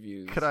donut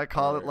reviews. Could I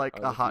call it like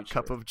a hot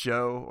cup of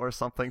Joe or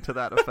something to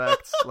that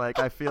effect? Like,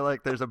 I feel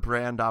like there's a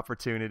brand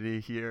opportunity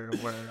here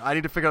where I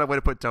need to figure out a way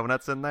to put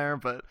donuts in there,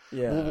 but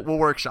we'll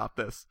workshop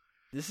this.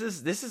 This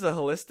is a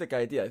holistic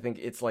idea. I think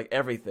it's like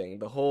everything.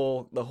 The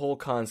whole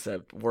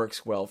concept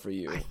works well for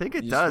you. I think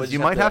it You does. You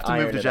might have to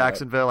move to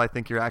Jacksonville. I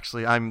think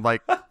I'm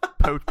like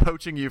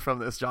poaching you from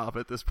this job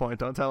at this point.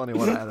 Don't tell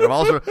anyone either.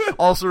 I'm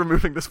also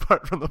removing this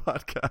part from the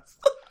podcast.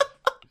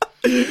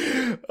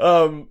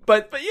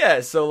 But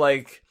yeah, so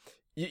like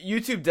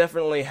YouTube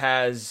definitely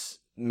has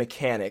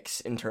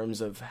mechanics in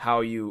terms of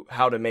how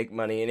to make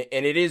money,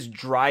 and it is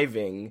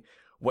driving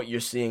what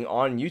you're seeing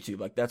on YouTube.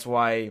 Like that's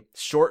why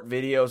short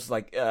videos,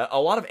 like a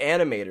lot of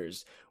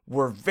animators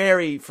were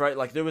very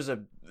like there was a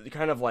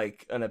kind of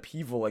like an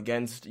upheaval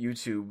against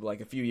YouTube like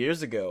a few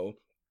years ago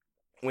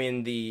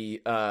when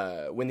the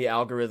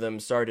algorithm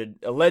started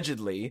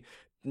allegedly.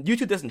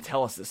 YouTube doesn't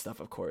tell us this stuff,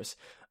 of course.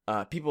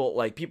 People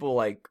like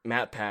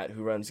MatPat,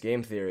 who runs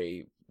Game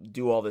Theory,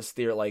 do all this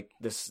theory like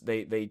this.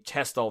 They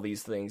test all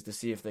these things to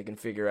see if they can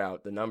figure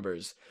out the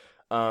numbers.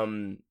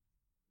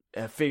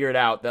 Figured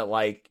out that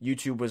like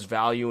YouTube was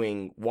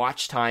valuing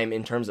watch time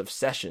in terms of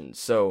sessions.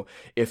 So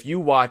if you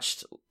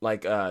watched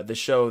like the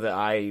show that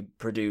I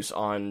produce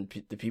on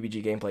the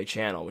PBG Gameplay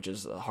channel, which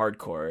is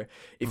Hardcore,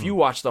 if you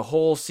watch the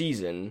whole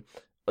season,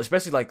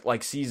 especially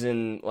like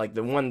season like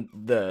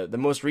the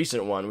most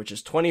recent one, which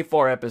is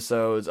 24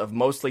 episodes of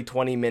mostly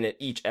 20-minute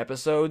each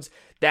episodes,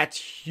 that's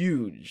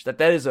huge. That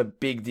is a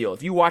big deal.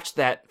 If you watch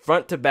that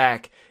front to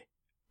back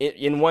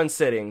in one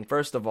sitting,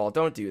 first of all,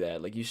 don't do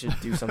that. Like, you should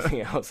do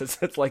something else.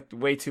 It's like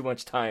way too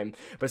much time.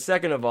 But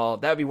second of all,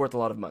 that would be worth a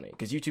lot of money,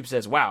 because YouTube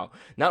says, wow,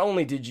 not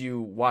only did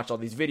you watch all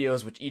these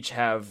videos, which each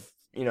have,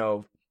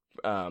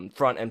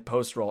 front and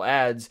post roll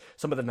ads,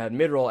 some of them had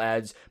mid roll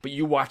ads, but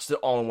you watched it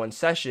all in one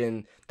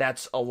session.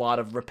 That's a lot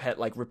of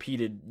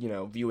repeated,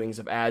 viewings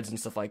of ads and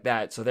stuff like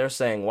that. So they're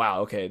saying,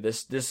 wow, okay,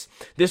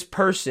 this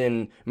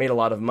person made a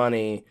lot of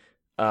money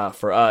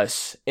for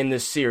us in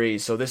this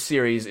series, so this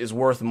series is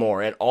worth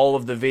more, and all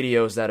of the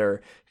videos that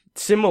are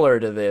similar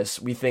to this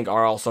we think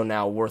are also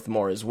now worth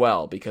more as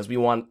well, because we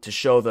want to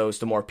show those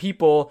to more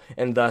people,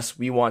 and thus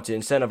we want to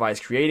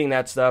incentivize creating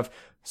that stuff,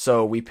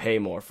 so we pay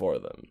more for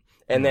them.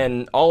 And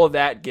then all of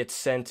that gets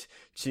sent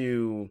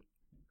to,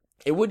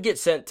 it would get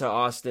sent to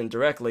Austin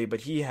directly,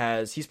 but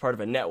he's part of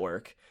a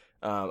network,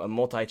 a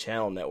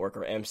multi-channel network,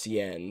 or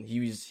MCN.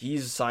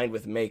 He's signed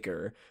with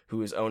Maker,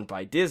 who is owned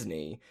by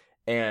Disney,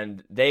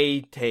 and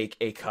they take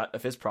a cut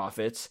of his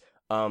profits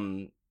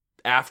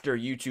after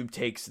YouTube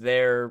takes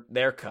their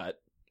cut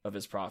of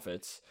his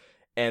profits,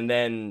 and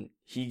then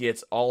he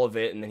gets all of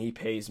it, and then he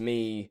pays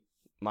me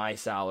my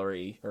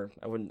salary, or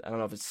I don't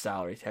know if it's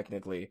salary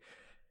technically.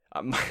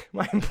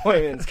 My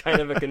employment's kind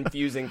of a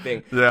confusing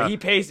thing. Yeah. He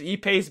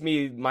pays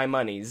me my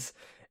monies,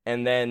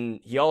 and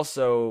then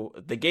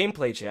the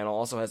Gameplay channel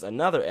also has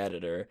another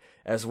editor,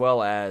 as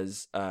well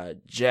as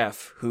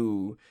Jeff,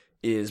 who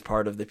is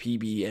part of the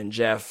PB and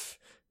Jeff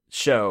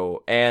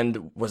show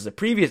and was the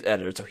previous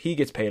editor, so he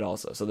gets paid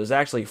also. So there's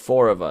actually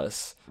 4 of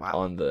us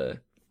on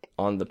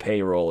the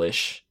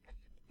payroll-ish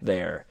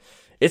there.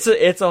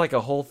 It's like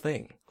a whole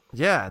thing.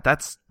 Yeah,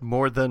 that's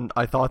more than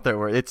I thought there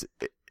were. It's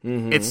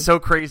so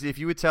crazy. If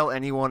you would tell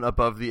anyone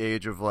above the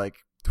age of like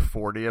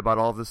 40 about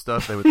all of this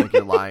stuff, they would think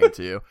you're lying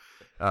to you.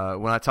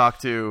 When I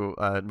talked to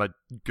my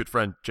good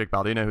friend Jake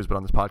Baldino, who's been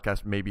on this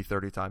podcast maybe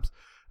 30 times,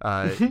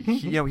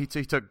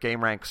 he took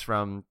game ranks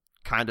from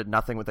kind of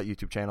nothing with that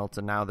YouTube channel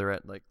to now they're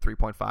at like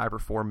 3.5 or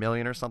 4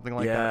 million or something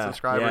like that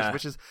subscribers,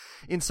 which is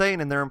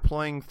insane. And they're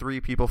employing 3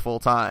 people full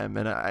time,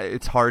 and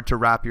it's hard to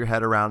wrap your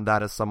head around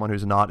that as someone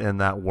who's not in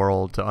that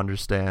world to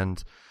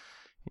understand.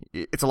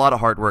 It's a lot of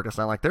hard work. It's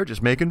not like they're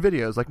just making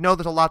videos. Like, no,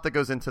 there's a lot that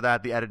goes into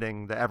that, the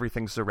editing, the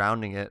everything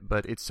surrounding it.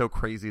 But it's so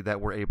crazy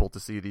that we're able to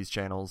see these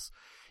channels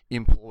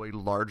employ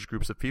large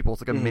groups of people.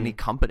 It's like a mini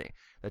company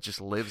that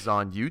just lives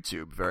on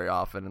YouTube very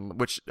often,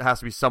 which has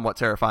to be somewhat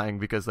terrifying,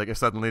 because like if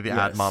suddenly the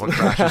ad model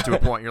crashes to a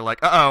point, you're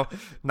like, uh-oh,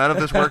 none of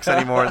this works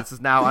anymore.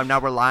 I'm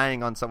now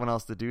relying on someone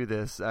else to do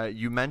this.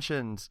 You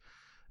mentioned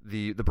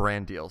the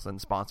brand deals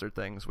and sponsored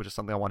things, which is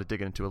something I want to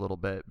dig into a little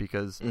bit,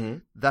 because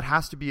that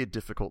has to be a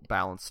difficult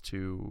balance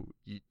to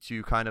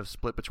kind of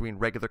split between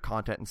regular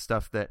content and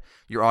stuff that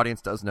your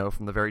audience does know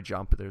from the very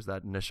jump. There's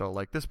that initial,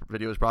 like, this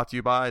video is brought to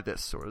you by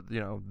this, or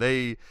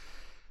they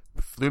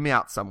flew me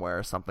out somewhere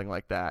or something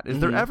like that. Is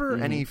there ever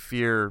any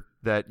fear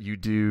that you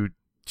do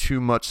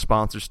too much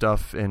sponsor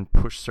stuff and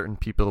push certain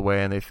people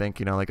away, and they think,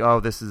 like, oh,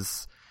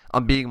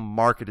 I'm being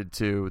marketed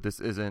to,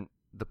 this isn't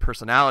the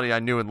personality I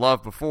knew and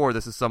loved before,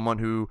 this is someone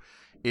who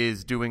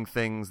is doing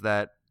things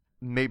that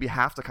maybe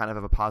have to kind of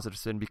have a positive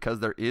spin because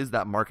there is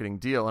that marketing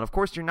deal? And of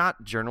course, you're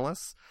not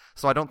journalists,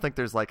 so I don't think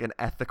there's like an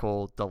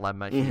ethical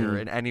dilemma here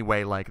in any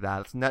way like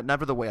that. It's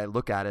never the way I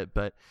look at it,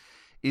 but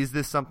is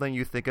this something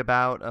you think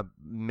about?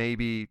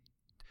 Maybe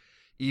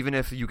even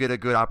if you get a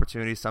good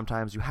opportunity,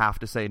 sometimes you have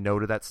to say no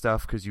to that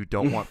stuff because you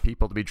don't want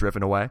people to be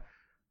driven away?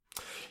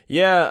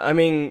 Yeah, I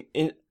mean,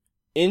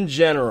 in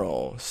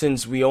general,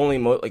 since we only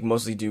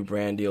mostly do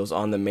brand deals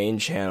on the main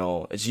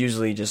channel, it's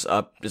usually just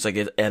like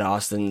at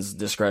Austin's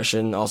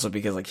discretion. Also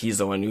because like he's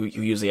the one who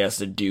usually has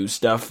to do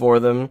stuff for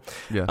them.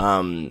 Yeah.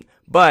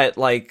 But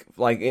like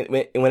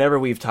whenever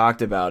we've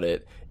talked about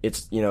it,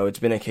 it's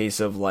been a case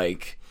of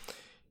like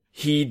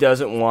he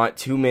doesn't want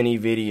too many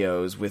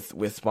videos with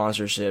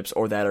sponsorships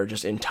or that are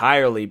just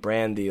entirely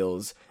brand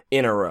deals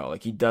in a row.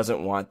 Like he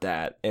doesn't want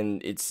that,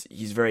 and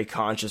he's very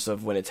conscious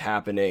of when it's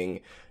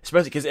happening,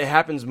 especially because it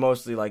happens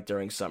mostly like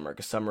during summer,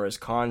 because summer is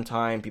con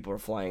time, people are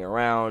flying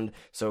around,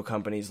 so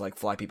companies like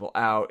fly people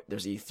out.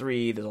 There's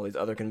E3, there's all these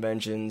other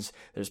conventions,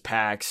 there's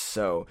PAX,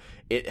 so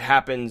it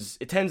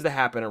tends to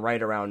happen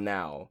right around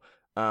now,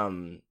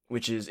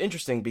 which is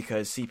interesting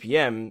because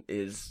CPM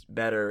is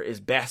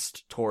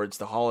best towards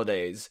the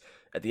holidays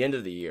at the end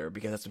of the year,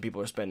 because that's when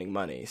people are spending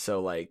money. So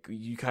like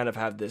you kind of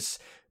have this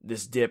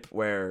dip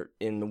where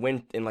in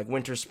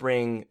winter,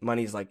 spring,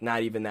 money's like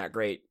not even that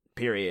great,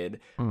 period.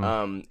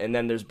 And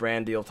then there's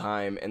brand deal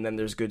time, and then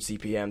there's good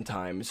CPM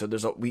time. So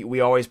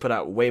we always put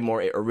out way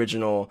more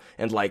original,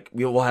 and like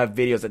we will have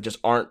videos that just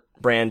aren't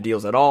brand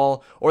deals at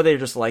all, or they're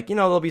just like,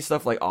 there'll be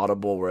stuff like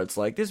Audible where it's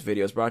like, this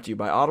video is brought to you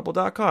by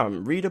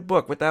audible.com, read a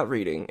book without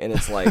reading, and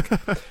it's like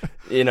just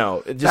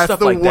that's stuff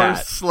the like that.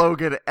 worst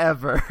slogan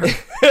ever.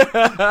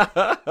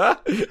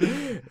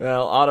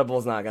 Well,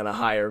 Audible's not gonna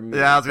hire me.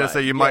 Yeah, I was gonna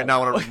say you might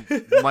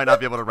not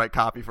be able to write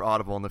copy for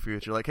Audible in the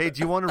future. Like, hey,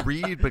 do you want to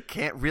read but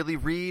can't really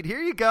read?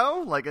 Here you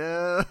go. Like,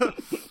 I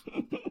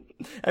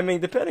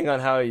mean, depending on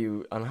how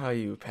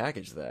you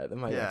package that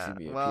might actually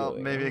be appealing. Well,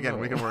 maybe again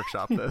we can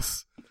workshop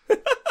this.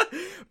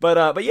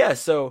 But yeah,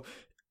 so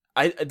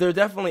there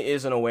definitely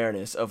is an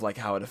awareness of like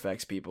how it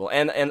affects people,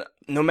 and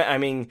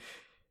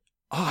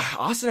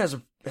Austin has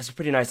a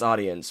pretty nice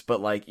audience,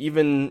 but like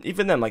even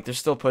then, like there's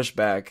still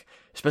pushback,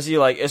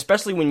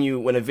 especially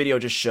when a video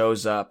just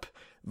shows up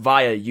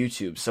via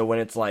YouTube. So when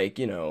it's like,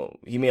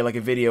 he made like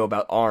a video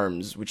about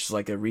ARMS, which is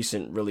like a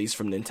recent release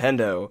from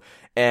Nintendo,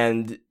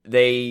 and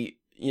there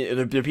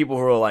are people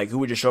who are like, who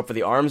would just show up for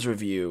the ARMS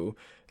review,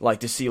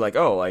 like to see like,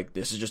 oh, like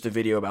this is just a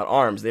video about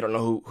ARMS. They don't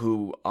know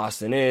who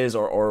Austin is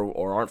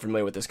or aren't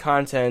familiar with this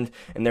content,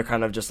 and they're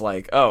kind of just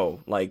like, oh,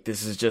 like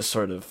this is just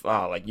sort of,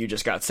 oh, like you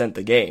just got sent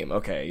the game.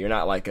 Okay, you're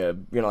not like a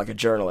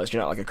journalist,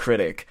 you're not like a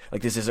critic.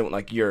 Like this isn't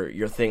like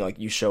your thing, like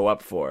you show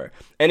up for.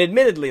 And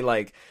admittedly,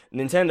 like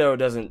Nintendo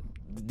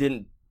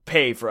didn't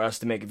pay for us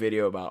to make a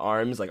video about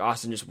ARMS. Like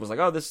Austin just was like,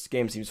 oh, this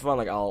game seems fun,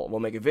 like we'll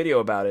make a video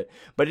about it.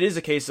 But it is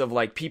a case of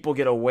like people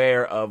get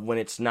aware of when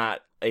it's not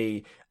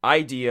a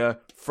idea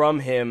from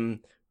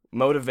him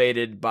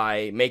motivated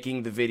by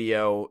making the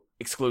video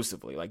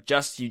exclusively. Like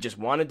he just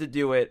wanted to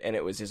do it, and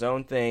it was his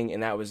own thing,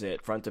 and that was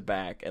it, front to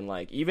back. And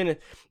like even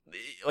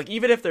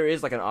if there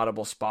is like an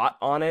Audible spot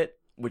on it,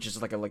 which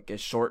is like a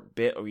short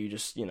bit, or you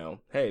just,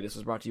 hey, this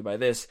was brought to you by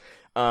this,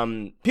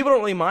 people don't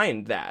really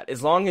mind that,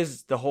 as long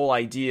as the whole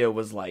idea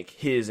was like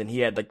his and he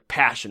had like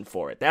passion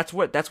for it. That's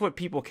what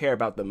people care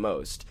about the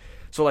most.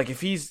 So like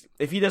if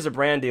he does a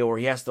brand deal where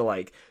he has to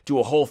like do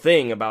a whole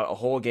thing about a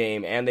whole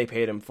game and they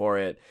paid him for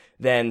it,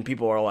 then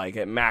people are like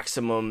at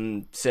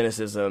maximum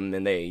cynicism,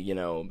 and they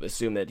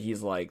assume that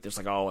he's like, there's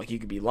like, oh, like he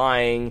could be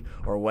lying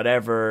or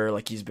whatever,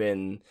 like he's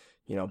been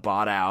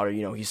bought out, or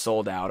he's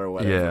sold out or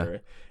whatever. Yeah.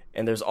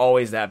 And there's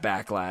always that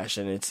backlash,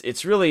 and it's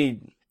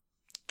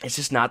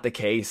just not the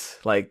case.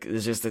 Like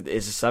it's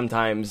just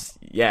sometimes,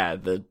 yeah,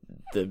 the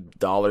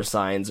dollar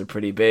signs are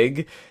pretty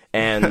big,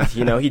 and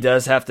he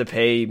does have to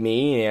pay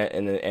me,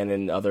 and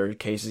in other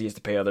cases he has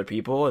to pay other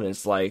people, and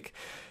it's like,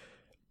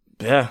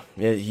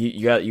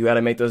 you got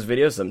to make those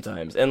videos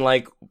sometimes. And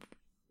like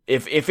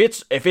if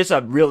it's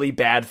a really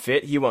bad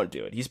fit, he won't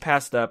do it. He's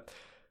passed up.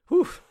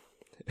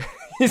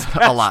 He's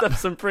passed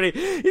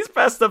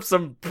up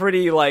some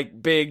pretty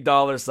like big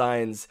dollar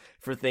signs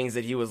for things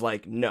that he was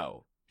like,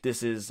 no,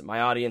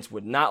 my audience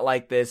would not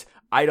like this.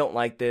 I don't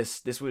like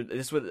this. This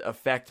would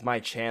affect my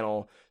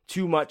channel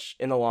too much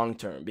in the long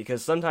term,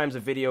 because sometimes a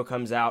video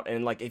comes out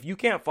and like if you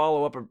can't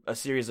follow up a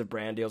series of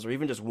brand deals, or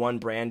even just one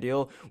brand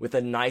deal with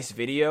a nice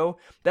video,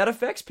 that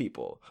affects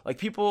people. Like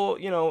people,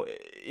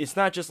 it's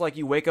not just like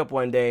you wake up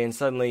one day and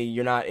suddenly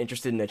you're not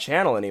interested in the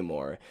channel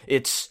anymore.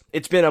 It's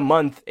been a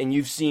month and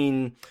you've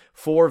seen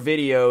 4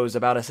 videos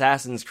about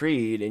Assassin's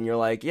Creed, and you're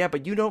like, yeah,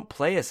 but you don't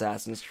play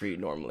Assassin's Creed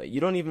normally. You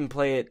don't even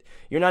play it.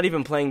 You're not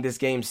even playing this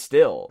game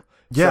still.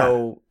 Yeah.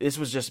 So this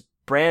was just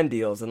brand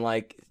deals, and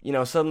like,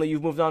 suddenly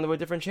you've moved on to a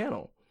different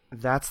channel.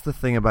 That's the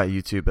thing about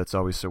YouTube that's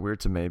always so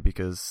weird to me,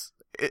 because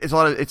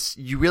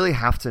you really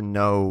have to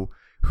know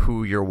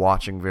who you're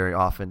watching very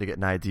often to get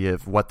an idea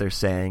of what they're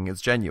saying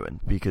is genuine.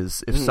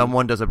 Because if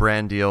someone does a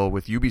brand deal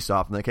with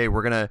Ubisoft and like, hey,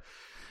 we're gonna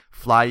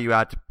fly you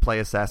out to play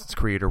Assassin's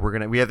Creed, or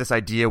we have this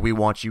idea we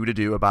want you to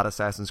do about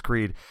Assassin's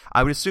Creed,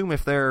 I would assume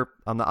if they're,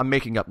 I'm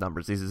making up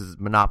numbers, this is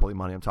monopoly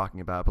money I'm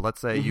talking about, but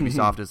let's say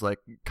Ubisoft is like,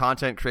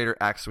 content creator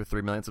X with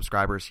 3 million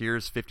subscribers,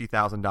 here's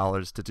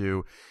 $50,000 to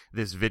do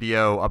this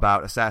video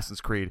about Assassin's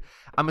Creed.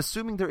 I'm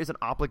assuming there is an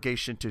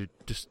obligation to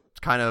just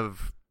kind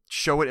of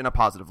show it in a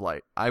positive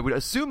light. I would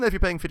assume that if you're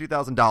paying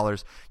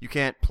 $50,000, you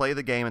can't play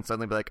the game and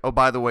suddenly be like, oh,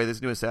 by the way,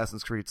 this new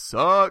Assassin's Creed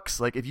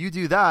sucks. Like, if you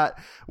do that,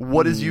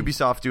 what is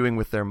Ubisoft doing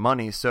with their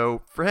money?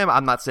 So for him,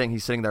 I'm not saying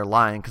he's sitting there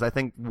lying, because I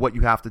think what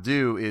you have to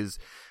do is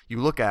you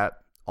look at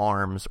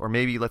ARMS, or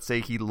maybe let's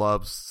say he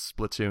loves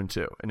Splatoon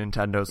 2 and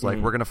Nintendo's like,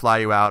 we're going to fly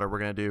you out, or we're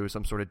going to do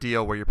some sort of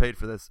deal where you're paid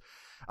for this.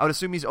 I would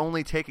assume he's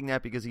only taking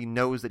that because he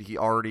knows that he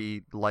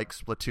already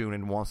likes Splatoon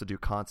and wants to do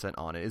content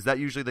on it. Is that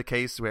usually the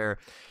case where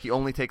he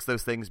only takes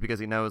those things because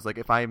he knows, like,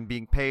 if I'm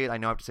being paid, I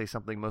know I have to say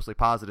something mostly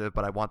positive,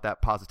 but I want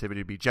that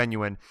positivity to be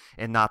genuine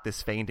and not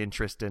this feigned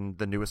interest in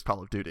the newest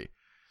Call of Duty?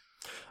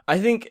 I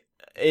think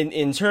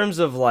in terms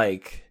of,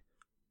 like,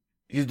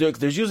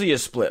 there's usually a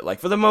split. Like,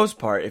 for the most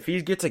part, if he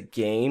gets a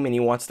game and he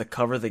wants to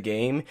cover the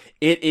game,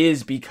 it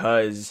is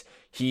because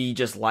he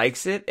just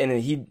likes it, and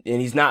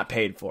he's not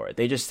paid for it.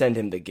 They just send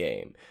him the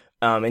game,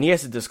 and he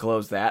has to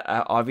disclose that,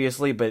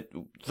 obviously. But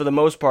for the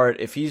most part,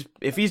 if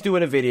he's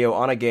doing a video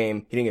on a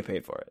game, he didn't get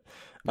paid for it.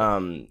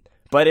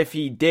 But if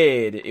he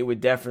did, it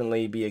would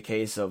definitely be a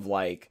case of,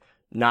 like,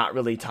 not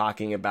really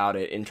talking about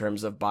it in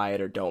terms of buy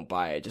it or don't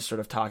buy it, just sort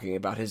of talking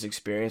about his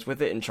experience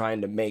with it and trying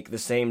to make the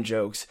same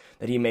jokes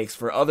that he makes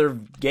for other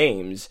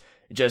games,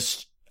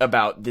 just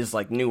about this,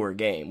 like, newer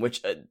game,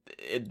 which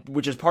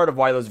is part of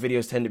why those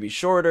videos tend to be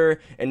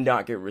shorter and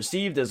not get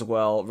received as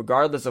well,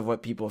 regardless of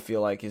what people feel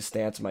like his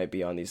stance might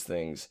be on these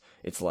things.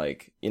 It's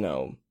like, you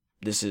know,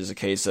 this is a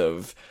case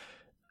of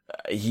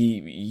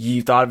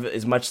he thought of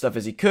as much stuff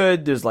as he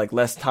could. There's, like,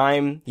 less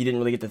time. He didn't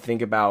really get to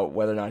think about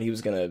whether or not he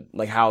was gonna,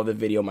 like, how the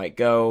video might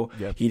go.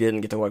 Yep. He didn't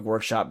get to, like,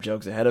 workshop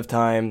jokes ahead of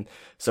time.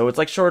 So it's,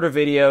 like, shorter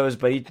videos,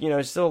 but he, you know,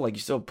 you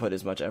still put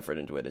as much effort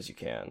into it as you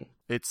can.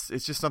 It's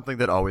just something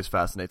that always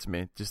fascinates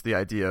me. Just the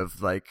idea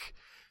of, like,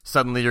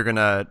 suddenly you're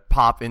gonna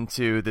pop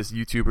into this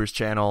YouTuber's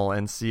channel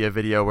and see a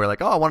video where, like,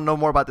 oh, I want to know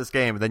more about this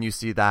game. And then you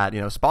see that, you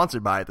know,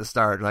 sponsored by at the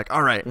start. You're like,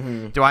 all right,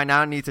 do I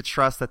now need to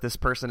trust that this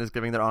person is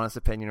giving their honest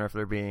opinion, or if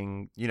they're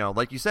being, you know,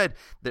 like you said,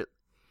 that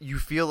you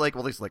feel like,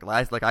 well, at least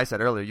like I said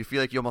earlier, you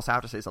feel like you almost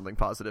have to say something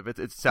positive.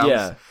 It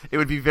sounds, It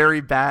would be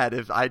very bad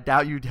if, I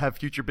doubt you'd have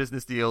future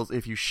business deals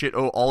if you shit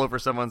all over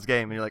someone's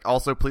game and you're like,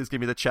 also please give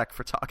me the check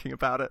for talking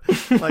about it.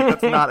 Like,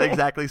 that's not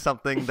exactly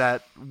something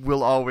that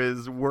will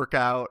always work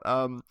out.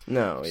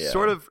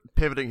 Sort of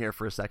pivoting here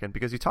for a second,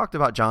 because you talked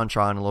about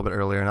JonTron a little bit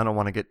earlier, and I don't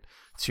want to get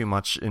too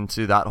much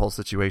into that whole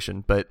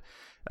situation, but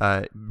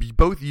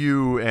both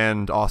you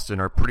and Austin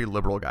are pretty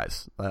liberal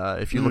guys.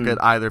 If you look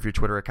at either of your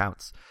Twitter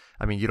accounts,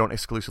 I mean, you don't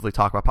exclusively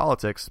talk about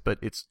politics, but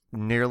it's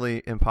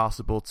nearly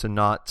impossible to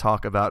not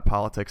talk about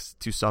politics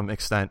to some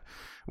extent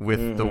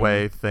with the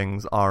way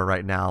things are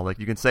right now. Like,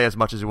 you can say as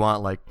much as you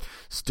want, like,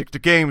 stick to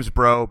games,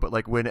 bro, but,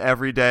 like, when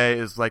every day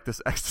is, like,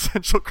 this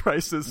existential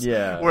crisis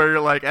where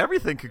you're like,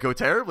 everything could go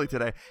terribly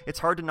today, it's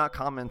hard to not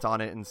comment on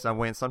it in some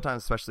way. And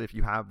sometimes, especially if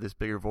you have this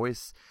bigger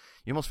voice,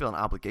 you almost feel an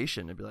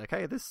obligation to be like,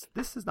 hey, this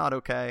is not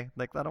okay.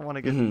 Like, I don't want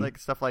to get like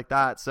stuff like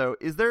that. So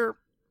is there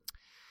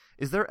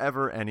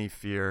ever any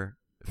fear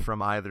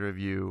from either of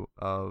you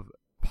of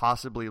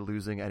possibly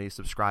losing any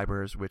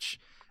subscribers, which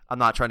I'm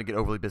not trying to get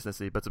overly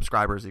businessy, but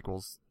subscribers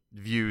equals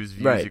views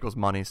equals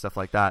money, stuff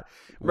like that.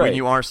 When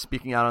you are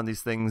speaking out on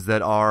these things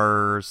that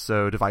are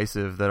so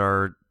divisive, that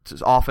are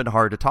often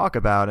hard to talk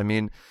about. I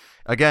mean,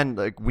 again,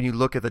 like, when you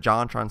look at the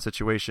JonTron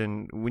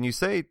situation, when you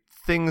say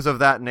things of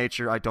that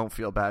nature, I don't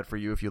feel bad for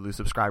you if you lose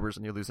subscribers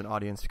and you lose an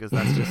audience, because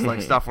that's just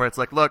like stuff where it's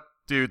like, look,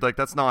 dude, like,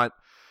 this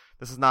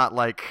is not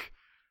like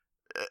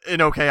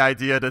an okay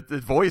idea to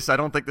voice. I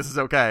don't think this is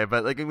okay.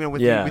 But, like, you know,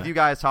 with you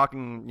guys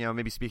talking, you know,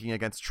 maybe speaking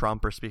against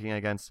Trump or speaking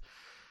against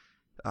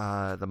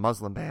the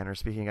Muslim ban or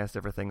speaking against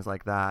different things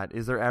like that,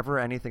 is there ever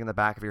anything in the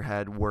back of your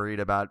head worried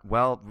about,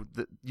 well,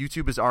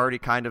 YouTube is already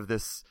kind of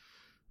this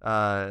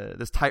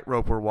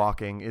tightrope we're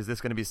walking? Is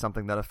this going to be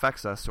something that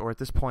affects us? Or at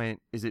this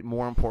point, is it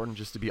more important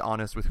just to be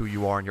honest with who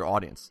you are and your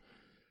audience?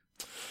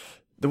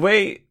 The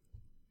way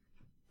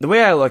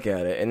I look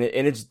at it, and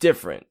it's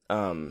different.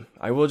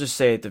 I will just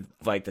say at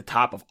the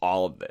top of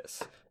all of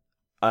this,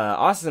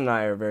 Austin and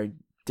I are very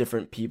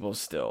different people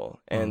still,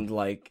 and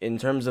like, in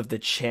terms of the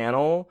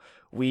channel,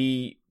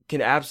 we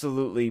can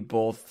absolutely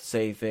both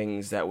say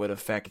things that would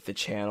affect the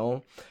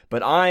channel,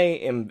 but I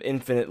am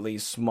infinitely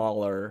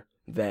smaller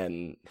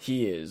than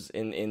he is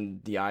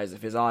in the eyes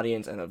of his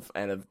audience, and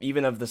of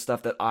even of the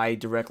stuff that I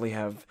directly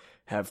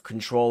have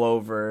control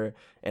over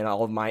and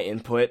all of my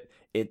input.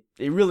 It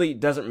really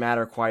doesn't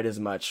matter quite as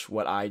much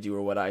what I do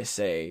or what I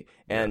say.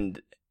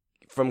 And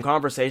from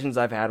conversations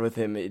I've had with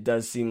him, it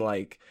does seem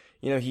like,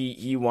 you know,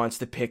 he wants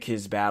to pick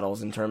his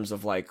battles in terms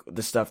of, like,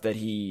 the stuff that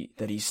he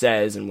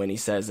says and when he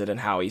says it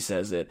and how he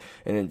says it.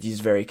 And he's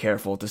very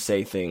careful to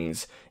say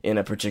things in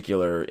a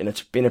particular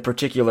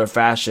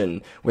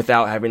fashion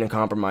without having to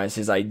compromise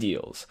his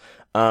ideals.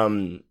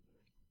 But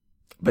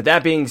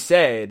that being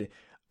said,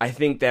 I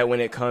think that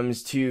when it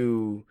comes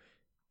to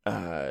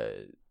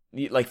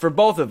like, for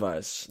both of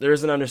us,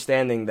 there's an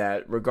understanding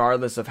that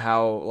regardless of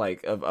how,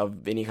 like,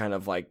 of any kind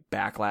of, like,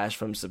 backlash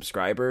from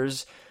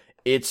subscribers,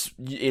 it's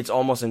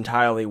almost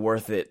entirely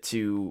worth it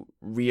to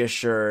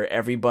reassure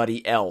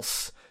everybody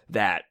else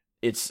that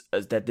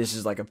that this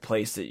is, like, a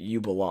place that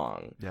you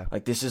belong. Yeah.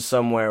 Like, this is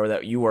somewhere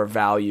that you are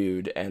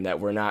valued, and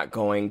that we're not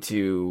going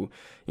to,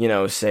 you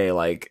know, say,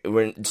 like,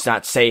 it's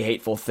not say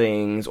hateful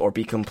things or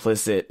be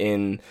complicit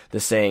in the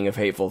saying of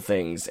hateful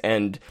things.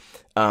 And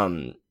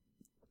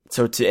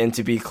So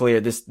to be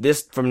clear,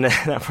 this from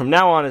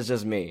now on is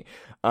just me.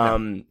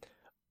 I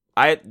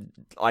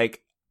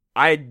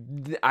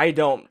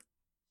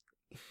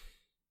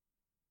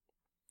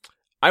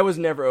was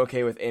never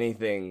okay with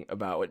anything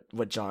about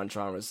what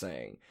JonTron was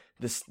saying.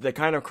 The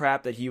kind of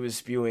crap that he was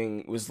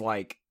spewing was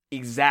like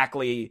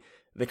exactly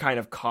the kind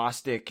of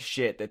caustic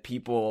shit that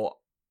people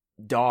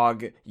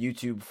dog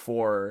YouTube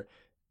for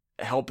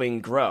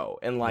helping grow.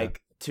 And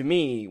like, to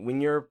me,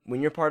 when you're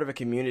part of a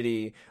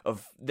community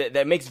of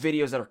that makes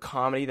videos that are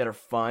comedy, that are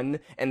fun,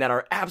 and that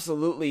are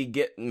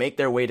absolutely make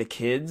their way to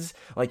kids,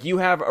 like, you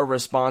have a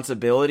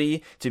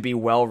responsibility to be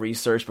well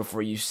researched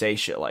before you say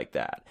shit like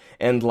that.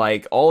 And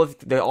like, all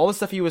the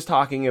stuff he was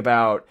talking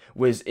about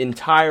was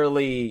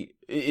entirely,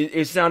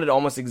 it sounded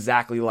almost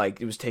exactly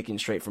like it was taken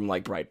straight from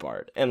like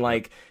Breitbart. And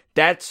like,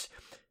 that's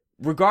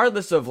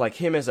regardless of like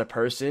him as a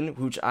person,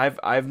 which I've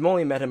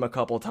only met him a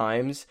couple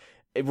times.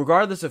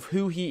 Regardless of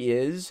who he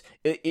is,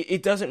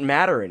 it doesn't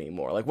matter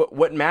anymore. Like,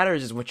 what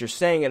matters is what you're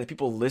saying and that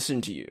people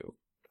listen to you.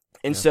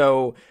 And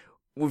so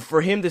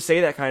for him to say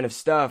that kind of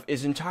stuff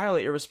is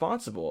entirely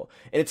irresponsible.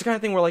 And it's the kind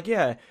of thing where like,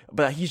 yeah,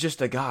 but he's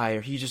just a guy,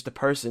 or he's just a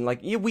person. Like,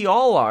 yeah, we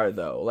all are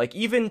though. Like,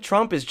 even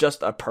Trump is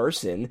just a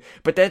person.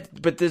 But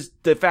there's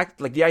the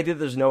fact, like, the idea that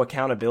there's no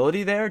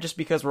accountability there just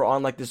because we're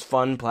on like this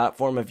fun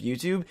platform of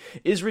YouTube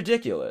is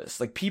ridiculous.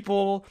 Like,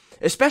 people,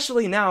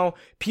 especially now,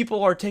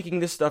 people are taking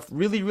this stuff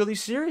really, really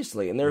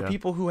seriously. And there are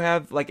people who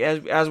have, like,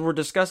 as we're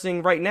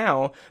discussing right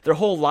now, their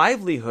whole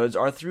livelihoods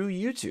are through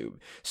YouTube.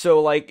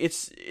 So like,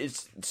 it's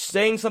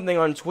saying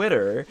something on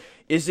Twitter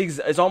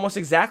is almost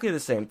exactly the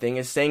same thing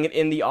as saying it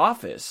in the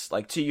office,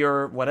 like, to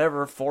your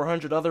whatever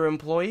 400 other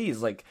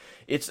employees. Like,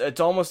 it's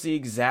almost the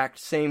exact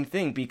same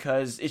thing,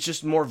 because it's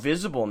just more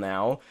visible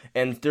now,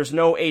 and there's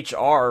no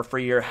HR for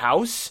your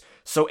house,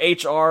 so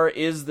HR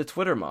is the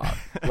Twitter mob.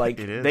 Like,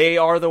 they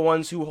are the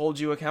ones who hold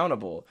you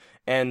accountable.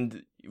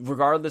 And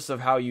regardless of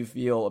how you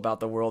feel about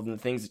the world and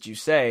the things that you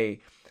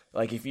say,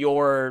 like, if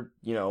you're,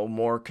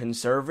 more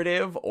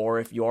conservative,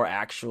 or if you're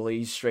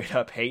actually straight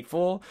up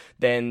hateful,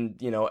 then,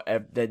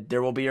 that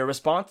there will be a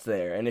response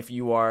there. And if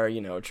you are,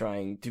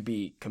 trying to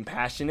be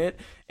compassionate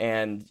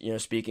and,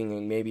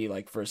 speaking maybe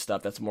like for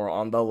stuff that's more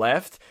on the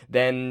left,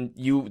 then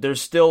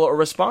there's still a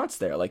response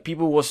there. Like,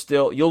 people will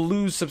you'll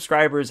lose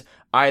subscribers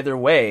either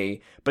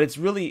way, but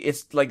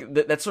it's like,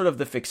 that's sort of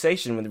the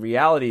fixation, when the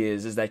reality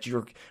is that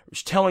you're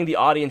telling the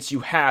audience you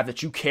have,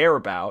 that you care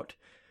about,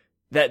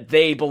 that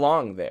they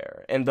belong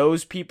there, and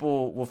those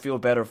people will feel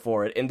better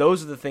for it, and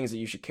those are the things that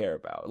you should care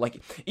about. Like,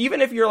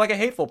 even if you're like a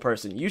hateful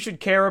person, you should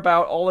care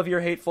about all of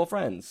your hateful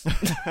friends.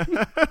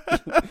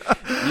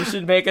 You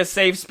should make a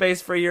safe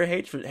space for your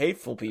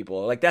hateful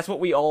people. Like, that's what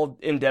we all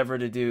endeavor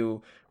to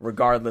do,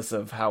 regardless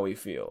of how we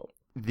feel.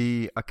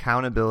 The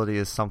accountability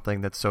is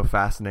something that's so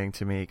fascinating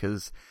to me,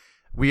 because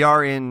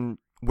we're in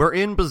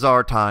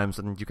bizarre times,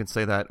 and you can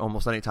say that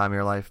almost any time in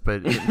your life,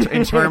 but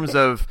in terms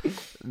of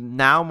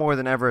now more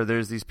than ever,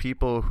 there's these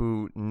people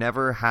who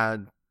never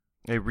had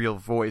a real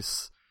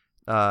voice,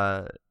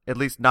 at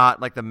least not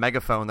like the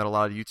megaphone that a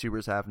lot of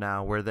YouTubers have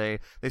now, where they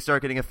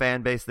start getting a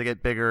fan base, they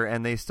get bigger,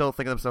 and they still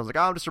think of themselves like,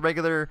 oh, I'm just a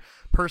regular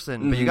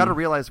person. But you got to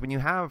realize, when you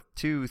have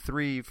 2,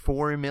 3,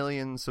 4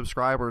 million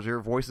subscribers, your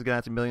voice is going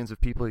out to millions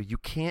of people, you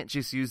can't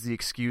just use the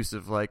excuse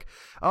of like,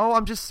 oh,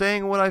 I'm just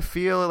saying what I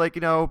feel, like,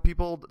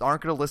 people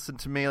aren't going to listen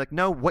to me. Like,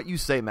 no, what you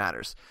say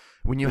matters.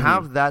 When you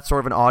have that sort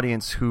of an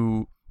audience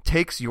who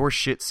takes your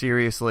shit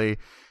seriously,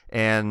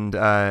 and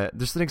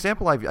there's an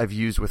example I've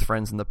used with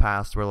friends in the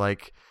past where,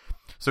 like,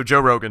 so Joe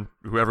Rogan,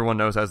 who everyone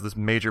knows has this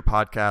major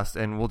podcast,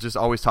 and we'll just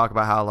always talk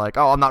about how, like,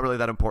 oh, I'm not really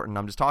that important,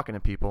 I'm just talking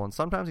to people. And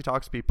sometimes he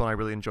talks to people and I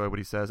really enjoy what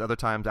he says. Other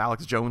times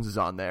Alex Jones is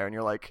on there and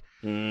you're like,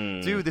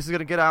 dude, this is going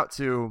to get out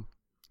to,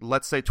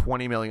 let's say,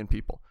 20 million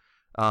people.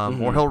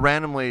 Or he'll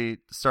randomly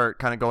start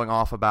kind of going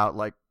off about,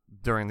 like,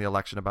 during the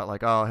election about,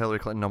 like, oh, Hillary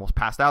Clinton almost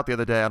passed out the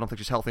other day, I don't think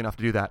she's healthy enough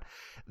to do that.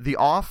 The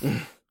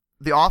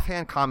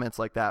offhand comments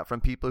like that from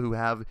people who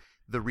have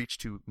the reach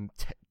to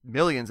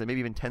millions and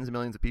maybe even tens of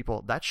millions of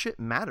people, that shit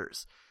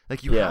matters.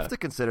 Like, you have to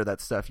consider that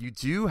stuff. You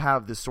do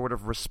have this sort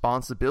of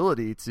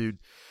responsibility to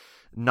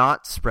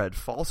not spread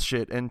false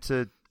shit and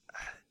to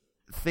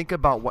think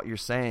about what you're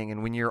saying.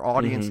 And when your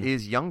audience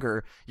is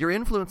younger, you're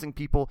influencing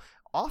people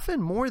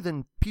often more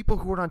than people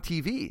who are on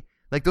TV.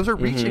 Like, those are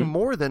reaching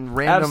more than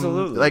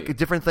random, like,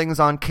 different things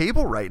on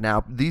cable right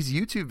now. These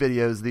YouTube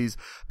videos, these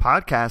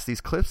podcasts,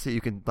 these clips that you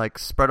can, like,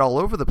 spread all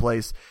over the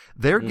place,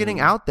 they're getting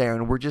out there,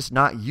 and we're just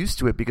not used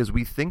to it because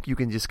we think you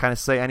can just kind of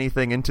say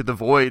anything into the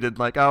void and,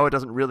 like, oh, it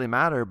doesn't really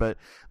matter. But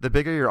the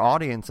bigger your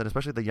audience, and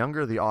especially the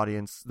younger the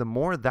audience, the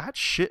more that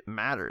shit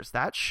matters.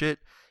 That shit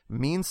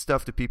means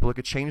stuff to people. It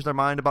could change their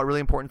mind about really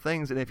important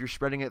things. And if you're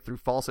spreading it through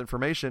false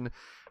information,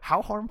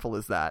 how harmful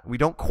is that? We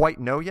don't quite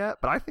know yet,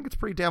 but I think it's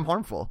pretty damn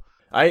harmful.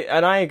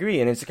 I agree,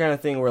 and it's the kind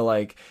of thing where,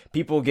 like,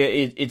 people get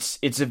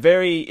it's a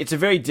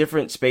very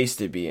different space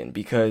to be in,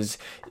 because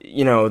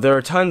there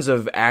are tons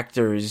of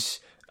actors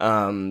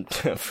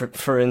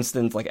For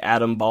instance, like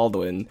Adam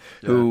Baldwin,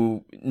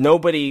 who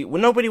nobody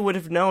would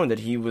have known that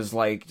he was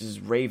like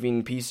just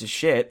raving piece of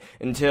shit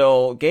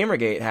until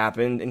Gamergate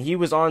happened, and he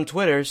was on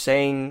Twitter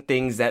saying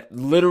things that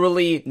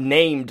literally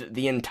named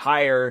the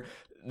entire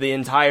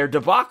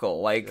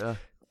debacle. Like,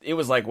 it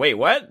was like, wait,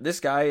 what? This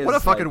guy is... What a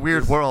fucking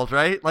weird world,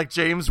 right? Like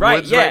James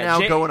Woods right now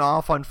going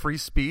off on free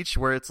speech,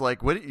 where it's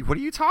like, what are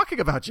you talking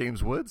about,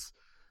 James Woods?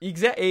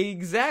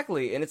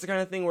 Exactly, and it's the kind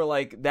of thing where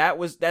like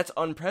that's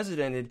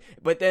unprecedented.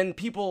 But then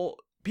people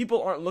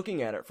aren't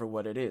looking at it for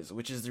what it is,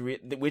 which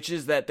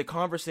is that the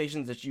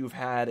conversations that you've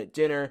had at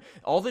dinner,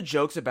 all the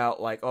jokes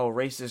about like, oh,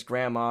 racist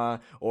grandma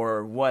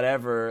or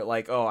whatever,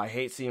 like, oh, I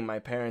hate seeing my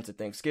parents at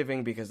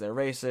Thanksgiving because they're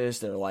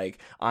racist, or like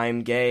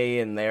I'm gay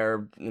and they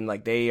are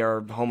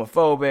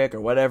homophobic,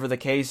 or whatever the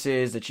case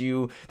is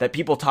that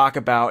people talk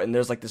about, and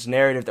there's like this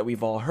narrative that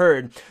we've all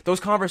heard. Those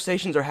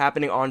conversations are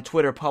happening on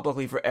Twitter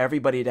publicly for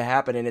everybody to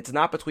happen, and it's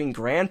not between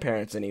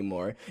grandparents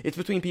anymore. It's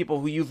between people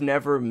who you've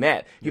never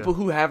met, people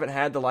who haven't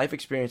had the life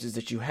experiences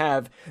that you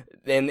have.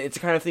 And it's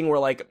the kind of thing where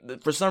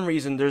like for some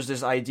reason there's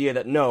this idea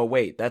that no,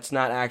 wait, that's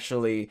not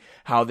actually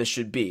how this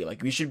should be.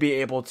 Like, we should be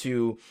able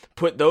to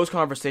put those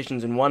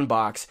conversations in one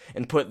box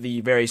and put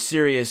the very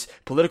serious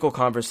political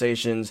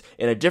conversations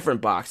in a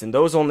different box, and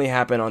those only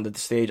happen on the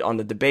stage, on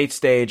the debate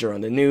stage, or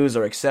on the news,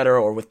 or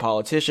etc., or with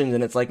politicians.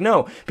 And it's like,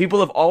 no, people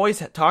have always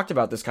talked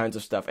about this kinds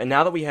of stuff, and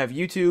now that we have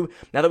YouTube,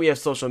 now that we have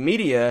social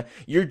media,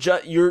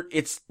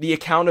 it's the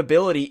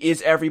accountability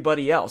is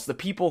everybody else, the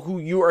people who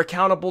you are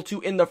accountable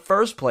to in the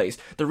first place.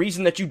 The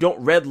reason that you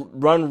don't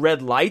run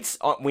red lights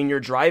when you're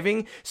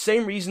driving,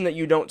 same reason that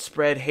you don't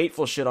spread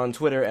hateful shit on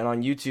Twitter and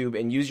on YouTube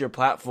and use your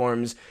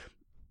platforms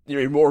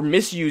or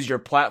misuse your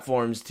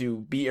platforms to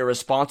be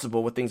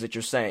irresponsible with things that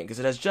you're saying, because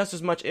it has just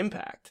as much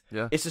impact.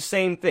 Yeah. It's the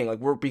same thing. Like,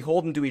 we're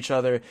beholden to each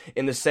other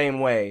in the same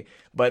way,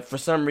 but for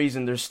some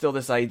reason there's still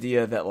this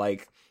idea that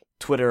like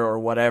Twitter or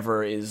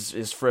whatever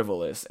is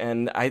frivolous,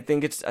 and I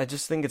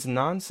just think it's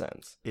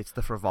nonsense. It's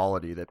the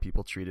frivolity that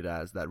people treat it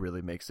as that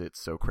really makes it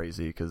so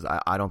crazy, because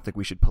I don't think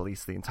we should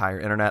police the entire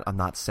internet. I'm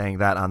not saying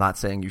that. I'm not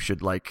saying you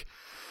should like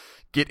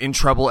get in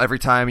trouble every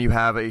time you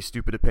have a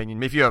stupid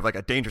opinion. If you have like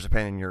a dangerous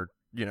opinion, you're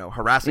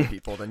harassing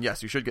people, then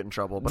yes, you should get in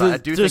trouble. But I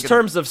do there's think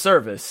terms of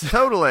service.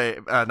 Totally.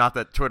 Not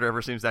that Twitter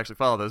ever seems to actually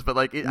follow those, but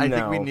like I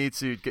think we need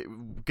to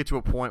get to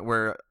a point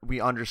where we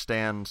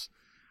understand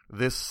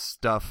this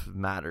stuff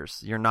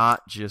matters. You're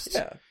not just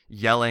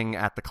yelling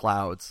at the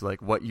clouds. Like,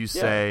 what you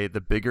say,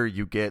 the bigger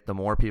you get, the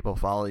more people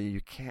follow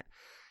you.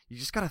 You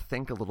just got to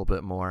think a little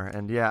bit more.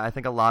 And I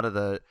think a lot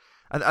of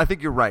I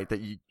think you're right that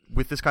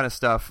with this kind of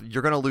stuff,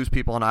 you're going to lose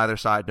people on either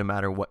side no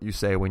matter what you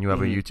say when you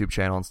have a YouTube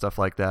channel and stuff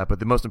like that. But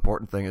the most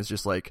important thing is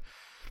just like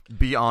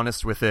be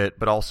honest with it,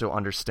 but also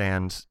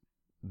understand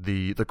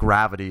the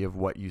gravity of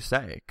what you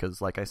say.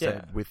 Because like I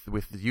said, with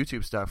the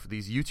YouTube stuff,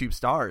 these YouTube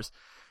stars,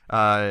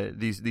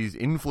 these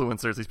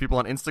influencers, these people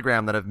on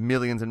Instagram that have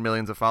millions and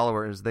millions of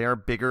followers, they are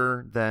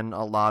bigger than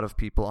a lot of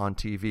people on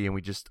TV,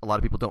 and a lot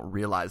of people don't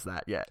realize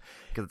that yet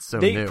because it's so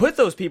new. They put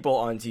those people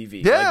on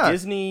TV. Yeah.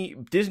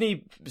 Like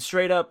Disney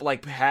straight up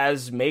like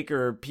has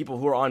people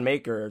who are on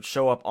Maker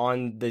show up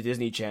on the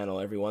Disney Channel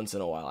every once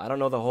in a while. I don't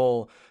know the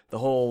whole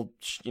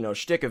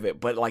shtick of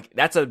it, but like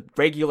that's a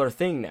regular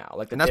thing now.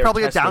 Like, and that's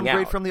probably a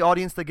downgrade from the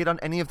audience they get on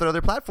any of their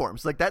other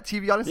platforms. Like, that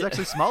TV audience is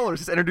actually smaller.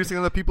 It's just introducing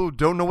other people who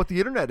don't know what the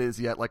internet is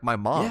yet, like my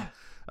mom.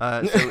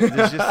 So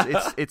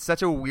it's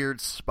such a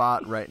weird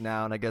spot right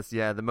now. And I guess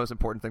the most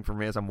important thing for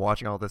me as I'm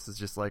watching all this is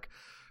just like,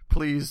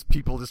 please,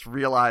 people, just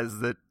realize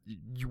that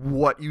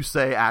what you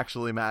say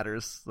actually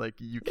matters. Like,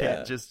 you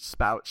can't just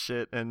spout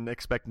shit and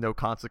expect no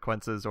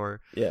consequences, or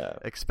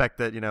expect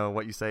that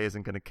what you say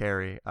isn't going to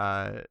carry.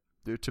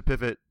 To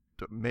pivot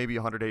maybe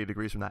 180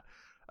 degrees from that,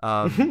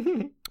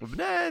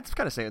 it's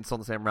kind of still in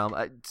the same realm.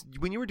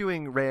 When you were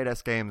doing Raid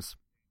S Games,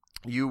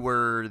 you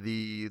were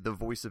the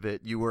voice of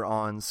it. You were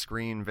on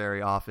screen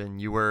very often.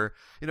 You were,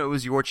 it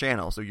was your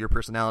channel, so your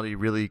personality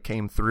really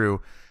came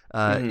through.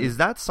 Is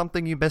that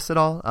something you miss at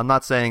all? I'm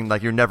not saying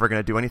like you're never going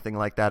to do anything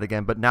like that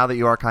again, but now that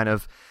you are kind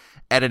of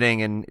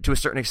editing and to a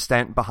certain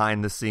extent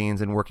behind the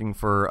scenes and working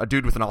for a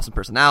dude with an awesome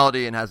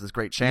personality and has this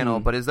great channel,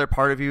 but is there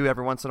part of you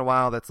every once in a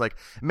while that's like,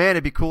 man,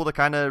 it'd be cool to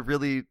kind of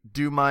really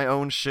do my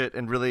own shit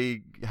and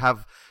really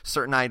have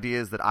certain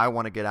ideas that I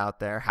want to get out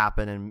there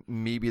happen, and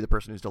me be the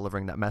person who's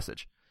delivering that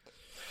message?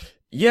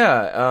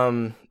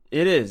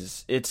 It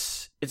is.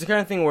 It's the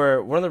kind of thing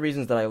where one of the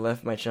reasons that I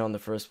left my channel in the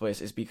first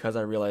place is because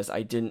I realized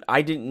I didn't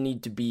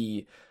need to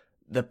be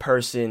the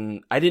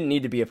person. I didn't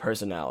need to be a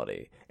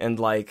personality, and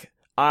like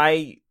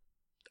I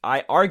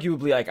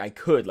arguably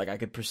like I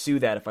could pursue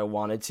that if I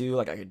wanted to.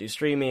 Like, I could do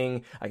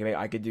streaming, I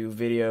could do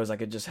videos, I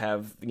could just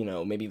have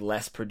maybe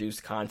less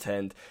produced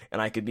content,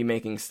 and I could be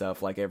making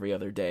stuff like every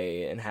other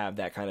day and have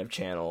that kind of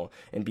channel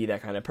and be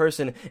that kind of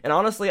person. And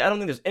honestly, I don't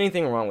think there's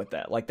anything wrong with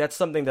that. Like, that's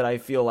something that I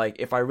feel like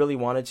if I really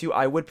wanted to,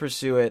 I would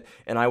pursue it,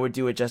 and I would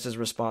do it just as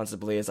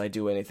responsibly as I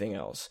do anything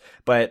else.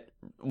 But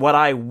what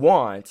I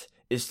want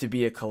is to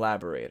be a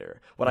collaborator.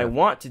 What I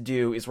want to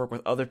do is work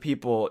with other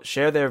people,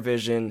 share their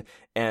vision,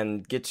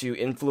 and get to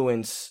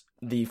influence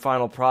the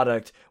final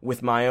product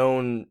with my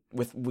own,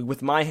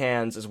 with my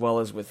hands as well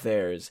as with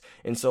theirs.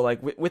 And so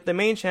like with the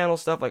main channel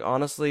stuff, like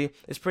honestly,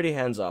 it's pretty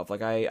hands off.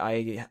 Like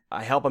I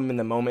help him in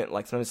the moment.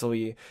 Like sometimes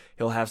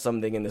he'll have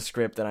something in the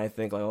script and I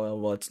think like, oh,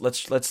 well,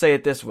 let's say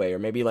it this way, or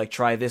maybe like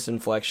try this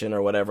inflection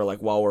or whatever,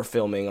 like while we're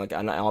filming, like,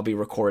 and I'll be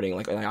recording,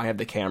 like I have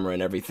the camera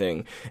and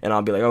everything, and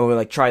I'll be like, oh,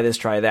 like try this,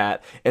 try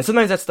that. And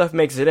sometimes that stuff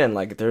makes it in.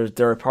 Like there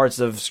are parts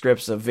of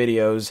scripts of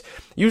videos,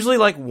 usually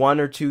like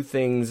one or two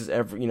things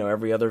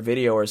every other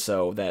video or so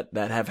that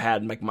have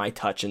had like my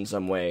touch in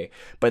some way,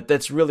 but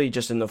that's really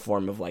just in the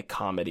form of like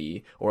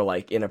comedy or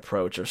like in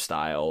approach or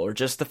style, or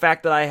just the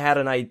fact that I had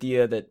an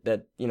idea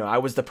that I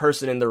was the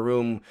person in the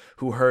room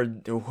who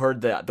heard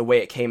the way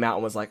it came out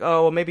and was like,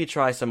 oh, well, maybe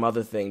try some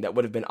other thing that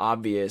would have been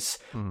obvious,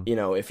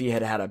 if he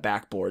had a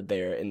backboard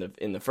there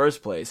in the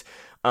first place.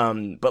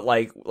 But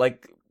like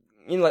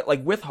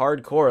with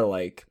hardcore,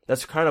 like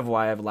that's kind of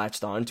why I've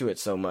latched onto it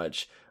so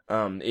much.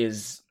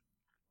 Is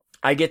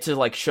I get to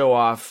like show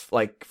off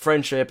like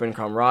friendship and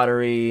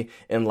camaraderie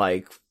and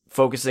like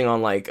focusing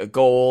on like a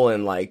goal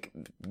and like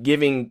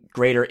giving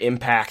greater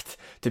impact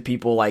to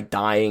people like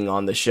dying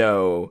on the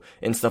show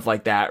and stuff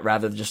like that,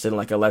 rather than just in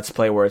like a let's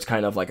play where it's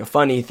kind of like a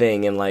funny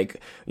thing. And like,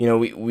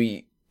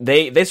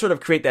 they sort of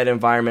create that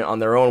environment on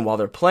their own while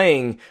they're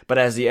playing, but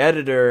as the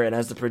editor and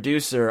as the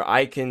producer,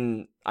 I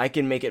can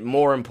make it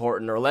more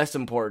important or less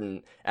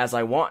important as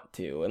I want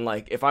to. And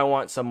like, if I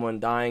want someone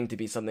dying to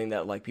be something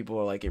that like people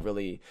are like get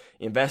really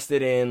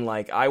invested in,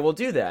 like I will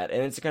do that.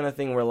 And it's the kind of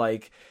thing where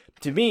like,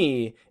 to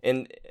me,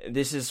 and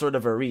this is sort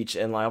of a reach,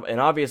 and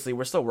obviously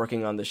we're still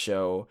working on the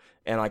show,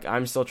 and like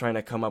I'm still trying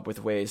to come up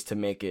with ways to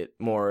make it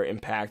more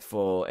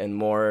impactful and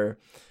more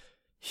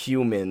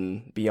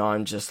human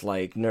beyond just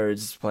like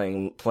nerds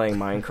playing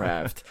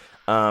Minecraft.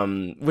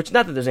 Which,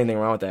 not that there's anything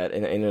wrong with that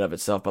in and of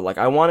itself, but like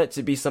I want it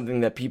to be something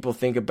that people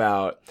think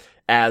about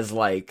as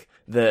like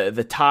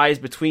the ties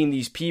between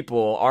these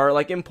people are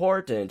like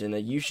important, and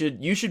that you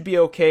should be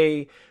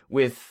okay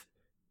with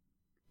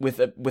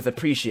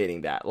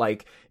appreciating that.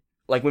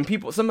 Like when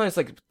people, sometimes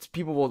like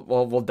people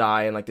will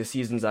die in like the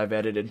seasons I've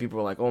edited, people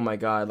are like, oh my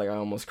god, like I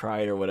almost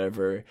cried or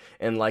whatever.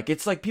 And like,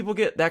 it's like people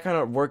get that kind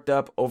of worked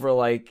up over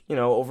like,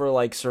 over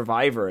like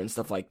Survivor and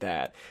stuff like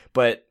that.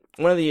 But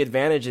one of the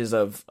advantages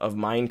of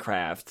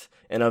Minecraft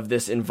and of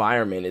this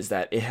environment is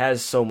that it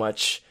has so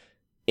much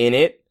in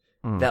it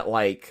that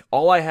like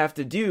all I have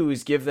to do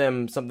is give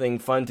them something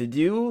fun to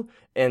do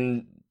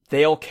and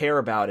they'll care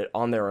about it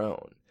on their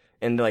own.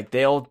 And like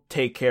they'll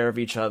take care of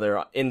each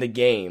other in the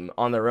game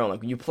on their own.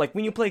 Like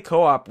when you play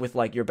co-op with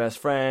like your best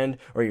friend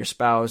or your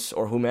spouse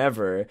or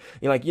whomever,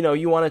 you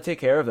want to take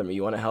care of them, or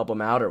you want to help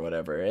them out or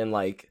whatever. And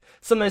like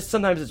sometimes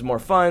it's more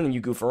fun and you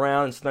goof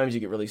around, and sometimes you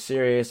get really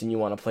serious and you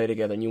want to play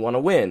together and you want to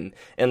win.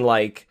 And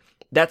like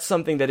that's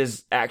something that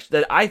is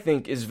that I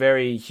think is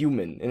very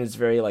human, and it's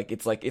very like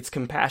it's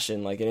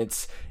compassion, like, and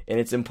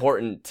it's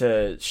important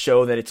to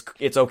show that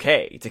it's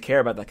okay to care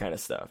about that kind of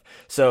stuff.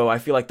 So I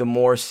feel like the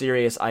more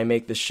serious I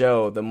make the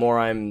show, the more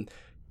I'm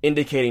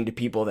indicating to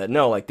people that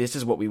no, like this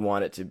is what we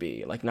want it to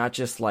be. Like not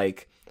just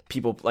like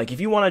people, like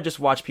if you want to just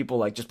watch people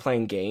like just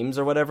playing games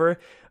or whatever,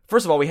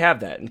 first of all, we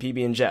have that in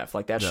PB and Jeff.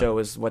 Like that show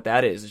is what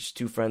that is. It's just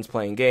two friends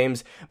playing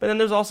games. But then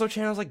there's also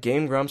channels like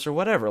Game Grumps or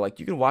whatever. Like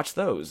you can watch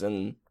those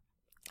and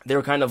they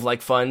were kind of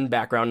like fun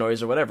background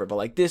noise or whatever, but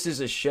like this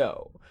is a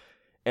show,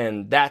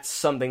 and that's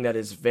something that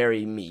is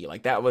very me.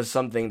 Like that was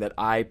something that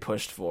I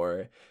pushed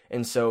for,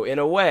 and so in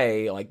a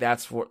way, like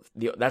that's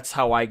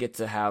how I get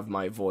to have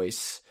my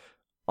voice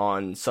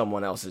on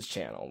someone else's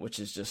channel, which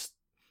is just,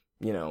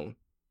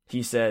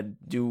 he said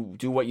do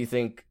what you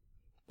think,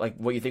 like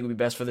what you think would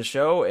be best for the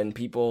show, and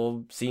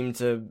people seem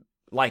to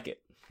like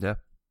it. Yeah,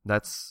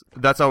 that's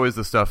always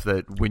the stuff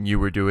that when you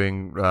were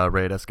doing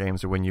Raid S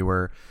Games, or when you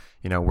were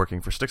working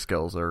for Stick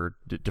Skills, or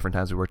different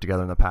times we worked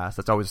together in the past,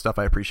 that's always stuff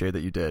I appreciate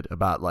that you did,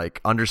 about like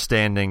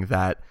understanding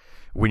that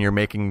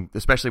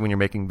especially when you're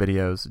making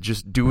videos,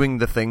 just doing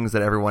the things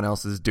that everyone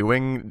else is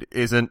doing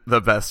isn't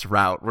the best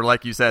route. Where,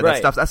 like you said,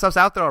 right, that stuff's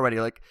out there already.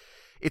 Like,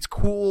 it's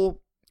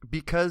cool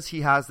because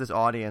he has this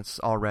audience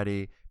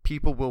already.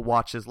 People will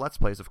watch his Let's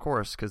Plays, of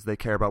course, because they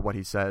care about what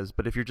he says.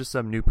 But if you're just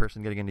some new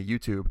person getting into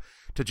YouTube,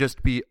 to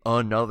just be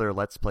another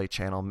Let's Play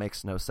channel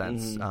makes no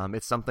sense.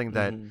 It's something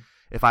that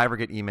if I ever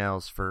get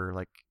emails for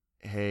like,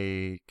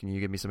 hey, can you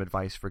give me some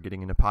advice for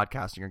getting into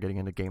podcasting or getting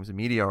into games and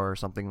media or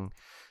something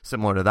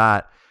similar to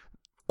that,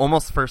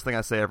 almost the first thing I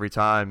say every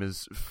time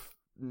is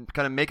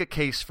kind of make a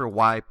case for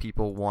why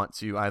people want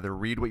to either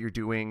read what you're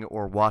doing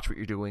or watch what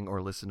you're doing or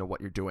listen to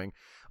what you're doing,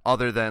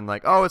 other than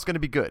like, oh, it's going to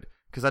be good.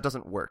 Because that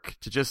doesn't work.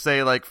 To just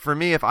say, like, for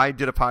me, if I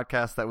did a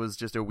podcast that was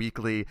just a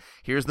weekly,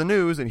 here's the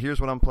news and here's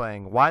what I'm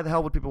playing, why the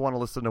hell would people want to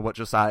listen to what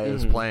Josiah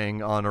is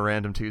playing on a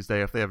random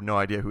Tuesday if they have no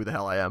idea who the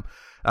hell I am?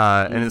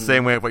 And in the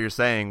same way of what you're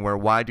saying, where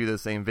why do the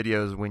same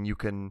videos when you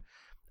can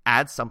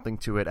add something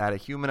to it, add a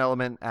human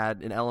element,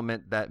 add an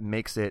element that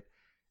makes it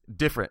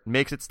different,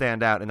 makes it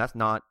stand out, and that's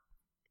not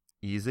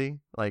easy.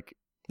 Like,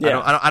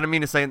 Yeah. I don't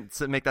mean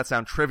to make that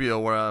sound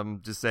trivial, where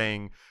I'm just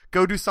saying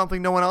go do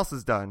something no one else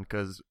has done,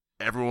 because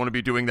everyone would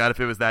be doing that if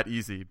it was that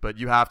easy. But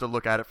you have to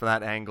look at it from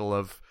that angle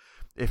of,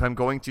 if I'm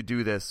going to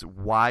do this,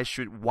 why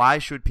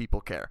should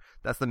people care?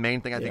 That's the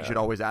main thing I think you should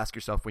always ask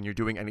yourself when you're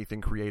doing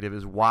anything creative,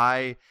 is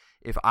why,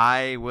 if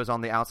I was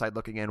on the outside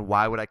looking in,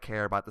 why would I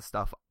care about the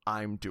stuff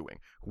I'm doing?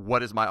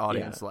 What is my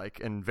audience like?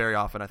 And very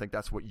often I think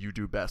that's what you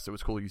do best. So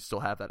it's cool you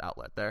still have that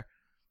outlet there.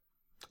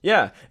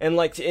 Yeah, and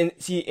like, and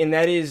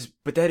that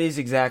is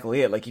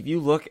exactly it. Like, if you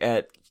look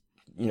at,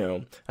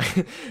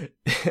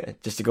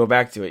 just to go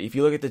back to it, if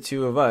you look at the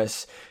two of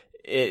us,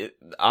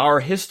 our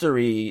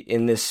history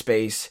in this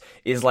space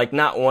is like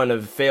not one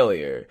of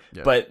failure,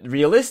 but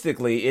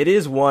realistically it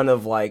is one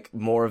of like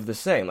more of the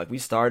same. Like, we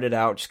started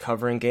out just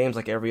covering games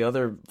like every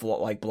other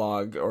like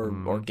blog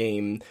or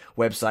game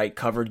website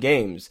covered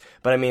games.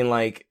 But I mean,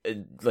 like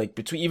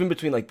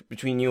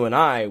between you and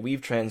I,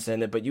 we've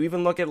transcended. But you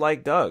even look at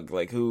like Doug,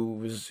 like who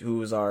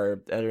was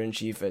our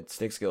editor-in-chief at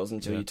Stick Skills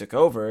until you took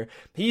over.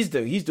 He's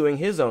doing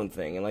his own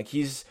thing, and like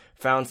he's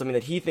found something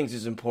that he thinks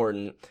is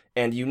important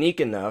and unique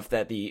enough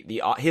that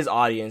his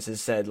audience has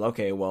said,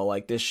 okay, well,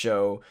 like, this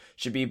show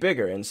should be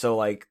bigger. And so,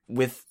 like,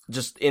 with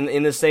just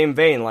in the same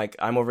vein, like,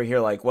 I'm over here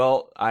like,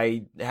 well,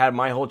 I had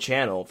my whole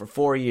channel for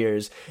 4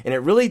 years and it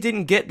really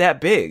didn't get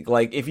that big.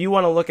 Like, if you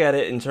want to look at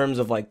it in terms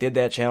of like, did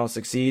that channel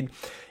succeed?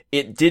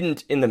 It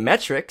didn't in the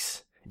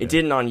metrics. It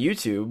didn't on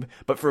YouTube,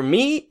 but for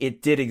me,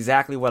 it did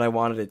exactly what I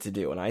wanted it to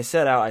do. And I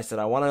said,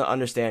 I want to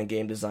understand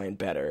game design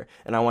better,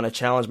 and I want to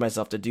challenge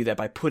myself to do that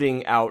by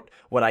putting out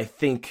what I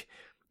think,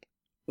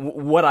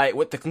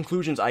 what the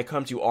conclusions I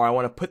come to are. I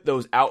want to put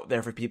those out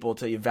there for people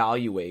to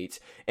evaluate.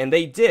 And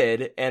they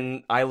did,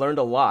 and I learned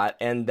a lot,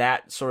 and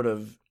that sort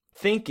of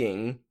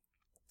thinking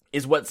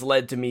is what's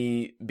led to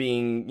me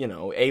being,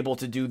 able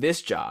to do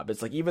this job.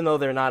 It's like, even though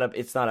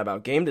it's not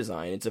about game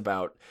design, it's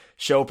about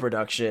show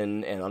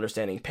production and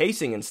understanding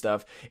pacing and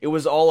stuff. It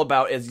was all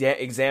about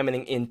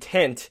examining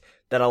intent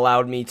that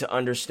allowed me to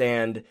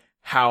understand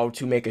how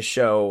to make a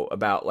show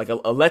about, like, a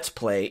let's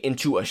play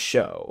into a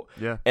show.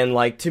 Yeah. And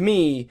like, to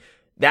me,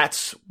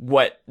 that's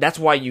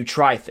why you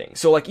try things.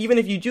 So like, even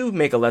if you do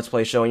make a let's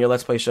play show and your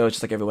let's play show is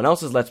just like everyone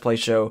else's let's play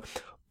show,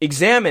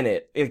 examine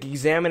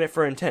it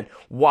for intent.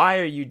 Why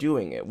are you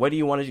doing it? What do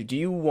you want to do?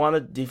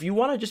 If you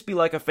want to just be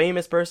like a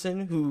famous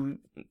person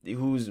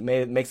who's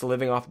makes a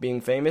living off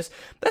being famous,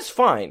 that's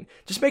fine.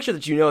 Just make sure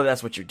that you know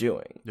that's what you're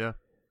doing. Yeah.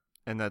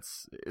 And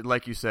that's,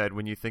 like you said,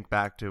 when you think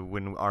back to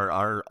when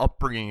our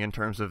upbringing in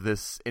terms of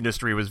this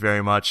industry was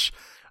very much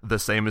the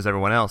same as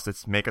everyone else.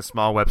 It's make a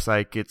small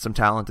website, get some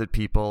talented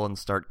people, and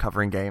start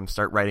covering games,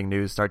 start writing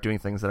news, start doing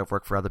things that have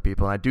worked for other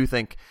people. And I do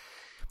think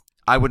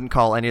I wouldn't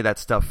call any of that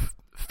stuff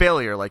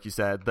failure, like you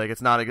said. Like,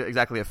 it's not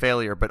exactly a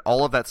failure, but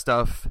all of that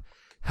stuff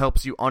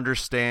helps you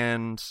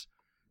understand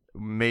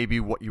maybe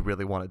what you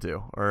really want to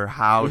do, or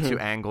how to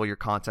angle your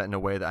content in a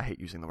way that, I hate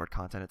using the word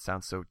content, it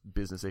sounds so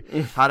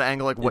businessy, how to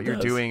angle like what you're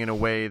doing in a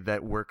way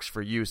that works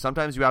for you.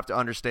 Sometimes you have to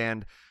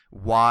understand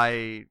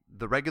why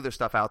the regular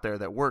stuff out there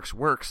that works,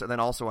 and then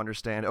also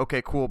understand,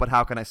 okay, cool, but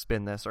how can I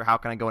spin this, or how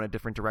can I go in a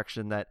different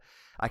direction that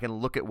I can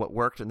look at what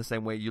worked in the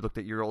same way you looked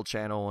at your old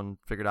channel and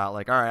figured out,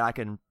 like, all right, I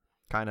can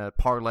kind of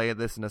parlay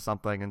this into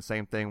something. And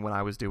same thing when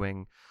I was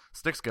doing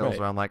Stick Skills,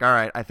 where I'm like, all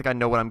right, I think I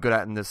know what I'm good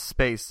at in this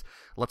space.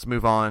 Let's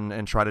move on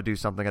and try to do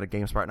something at a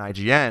GameSpot and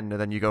IGN. And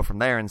then you go from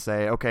there and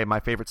say, okay, my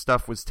favorite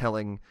stuff was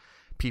telling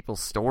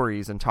people's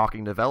stories and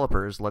talking to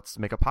developers. Let's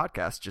make a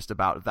podcast just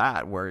about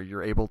that, where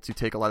you're able to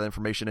take a lot of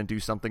information and do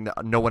something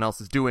that no one else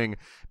is doing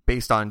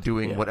based on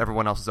doing what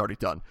everyone else has already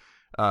done.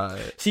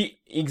 See,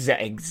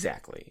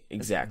 exactly.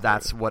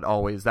 That's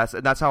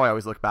how I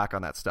always look back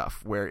on that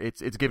stuff, where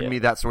it's given me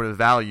that sort of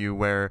value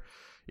where,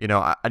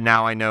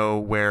 now I know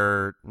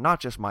where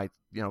not just my,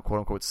 quote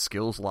unquote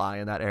skills lie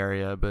in that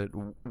area, but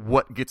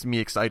what gets me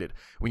excited.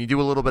 When you do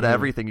a little bit of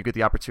everything, you get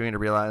the opportunity to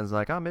realize,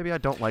 like, oh, maybe I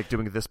don't like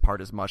doing this part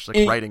as much,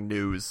 like writing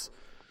news.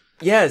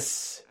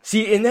 Yes.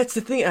 See, and that's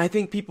the thing. I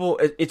think people,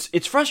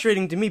 it's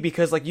frustrating to me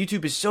because, like,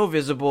 YouTube is so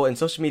visible and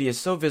social media is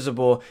so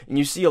visible, and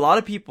you see a lot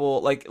of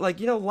people like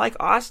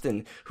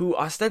Austin, who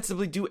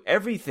ostensibly do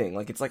everything.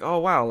 Like, it's like, oh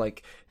wow,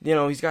 like,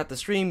 he's got the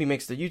stream, he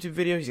makes the YouTube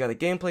video, he's got a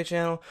gameplay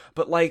channel,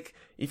 but like,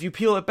 if you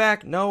peel it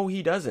back, no,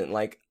 he doesn't.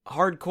 Like,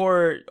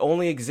 hardcore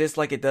only exists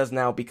like it does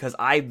now because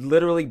I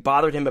literally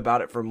bothered him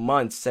about it for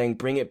months, saying,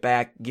 bring it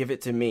back, give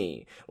it to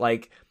me.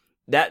 Like,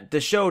 that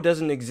the show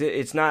doesn't exist.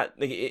 It's not,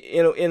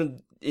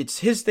 it's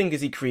his thing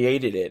because he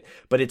created it,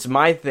 but it's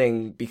my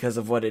thing because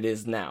of what it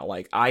is now.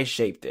 Like, I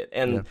shaped it,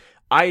 and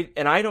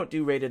I don't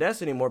do rated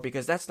S anymore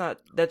because that's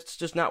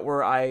just not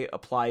where I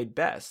applied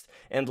best.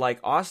 And like,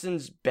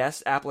 Austin's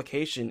best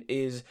application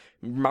is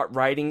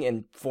writing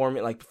and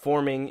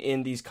forming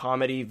in these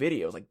comedy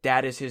videos. Like,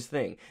 that is his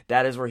thing.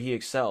 That is where he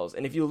excels.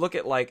 And if you look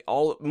at like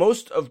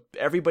most of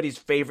everybody's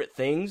favorite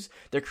things,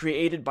 they're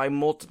created by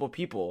multiple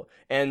people,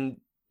 and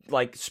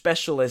like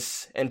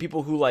specialists and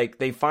people who like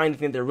they find the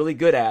thing they're really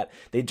good at,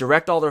 they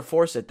direct all their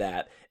force at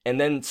that, and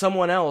then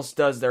someone else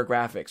does their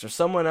graphics, or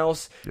someone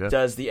else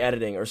does the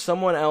editing, or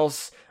someone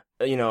else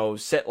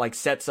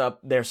sets up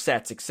their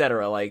sets,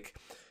 etc. Like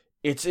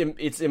it's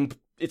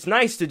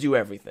nice to do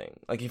everything,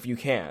 like if you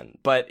can,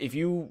 but if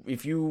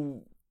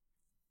you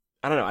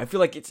I don't know, I feel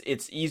like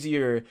it's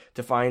easier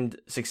to find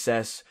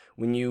success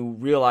when you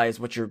realize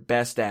what you're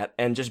best at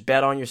and just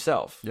bet on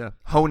yourself. Yeah.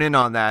 Hone in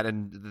on that,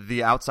 and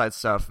the outside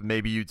stuff,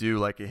 maybe you do,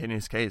 like in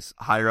his case,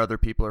 hire other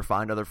people or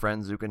find other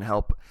friends who can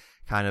help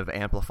kind of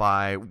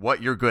amplify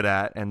what you're good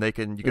at, and you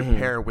can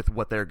pair with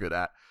what they're good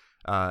at.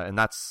 And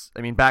that's,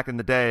 I mean, back in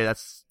the day,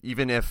 that's,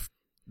 even if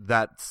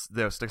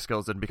those stick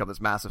skills didn't become this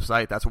massive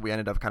site, that's what we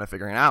ended up kind of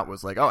figuring out,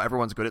 was like, oh,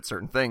 everyone's good at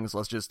certain things,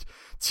 let's just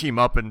team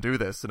up and do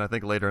this. And I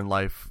think later in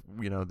life,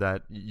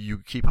 that you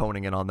keep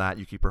honing in on that,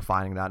 you keep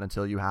refining that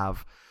until you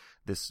have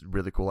this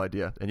really cool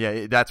idea. And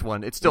yeah, that's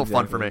one. It's still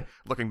fun for me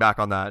looking back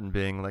on that and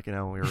being like, we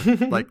were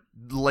like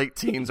late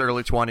teens,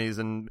 early 20s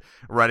and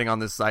writing on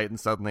this site, and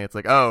suddenly it's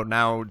like, oh,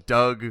 now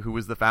Doug, who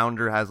was the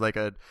founder, has like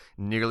a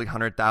nearly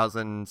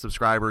 100,000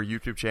 subscriber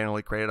YouTube channel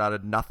he created out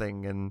of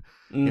nothing. And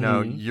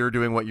you're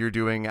doing what you're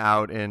doing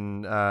out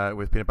in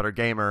with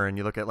PeanutButterGamer, and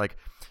you look at like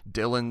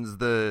Dylan's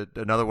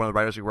another one of the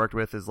writers we worked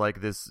with is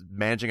like this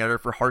managing editor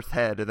for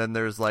Hearthhead, and then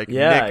there's like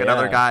Nick,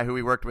 another guy who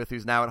we worked with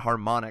who's now at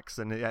Harmonix,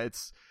 and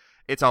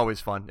it's always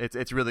fun.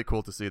 It's really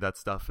cool to see that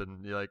stuff,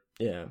 and you're like,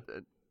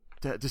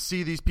 to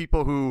see these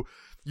people who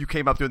you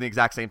came up doing the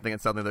exact same thing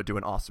and suddenly they're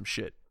doing awesome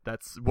shit.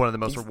 That's one of the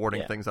most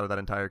rewarding things out of that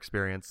entire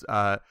experience.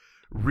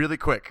 Really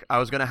quick, I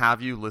was going to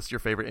have you list your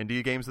favorite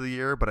indie games of the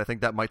year, but I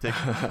think that might take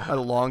a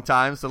long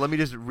time. So let me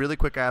just really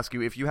quick ask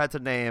you, if you had to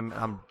name,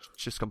 I'm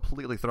just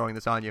completely throwing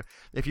this on you,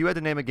 if you had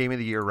to name a game of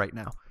the year right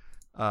now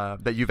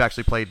that you've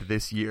actually played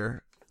this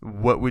year,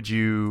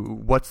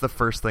 what's the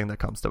first thing that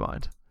comes to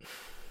mind?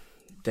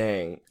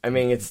 Dang. I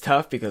mean, it's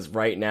tough because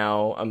right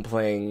now I'm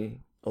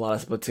playing a lot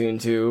of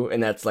Splatoon 2,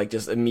 and that's like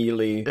just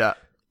immediately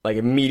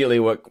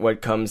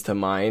what comes to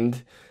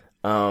mind.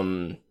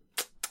 Dang.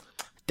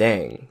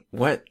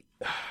 What?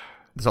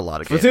 There's a lot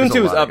of games. Splatoon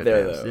 2 is up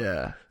there, though.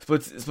 Yeah.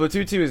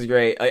 Splatoon 2 is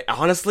great.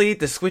 Honestly,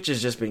 the Switch has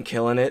just been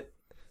killing it.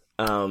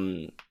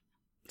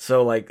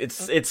 So like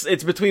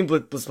it's between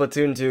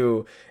Splatoon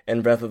 2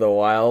 and Breath of the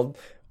Wild.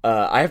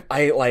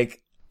 I like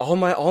all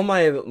my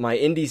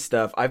indie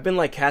stuff. I've been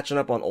like catching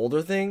up on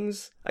older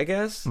things, I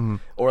guess,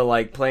 or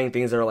like playing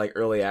things that are like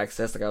early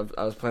access. Like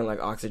I was playing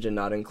like Oxygen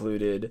Not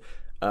Included.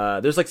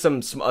 There's like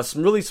some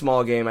really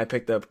small game I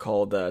picked up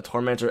called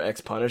Tormentor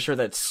X Punisher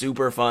that's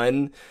super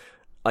fun.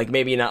 Like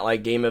maybe not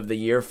like game of the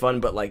year fun,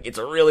 but like it's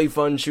a really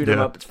fun shoot 'em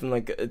up.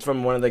 It's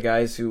from one of the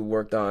guys who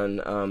worked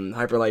on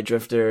Hyper Light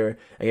Drifter.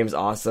 That game's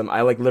awesome.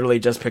 I like literally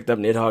just picked up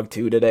Nidhogg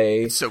 2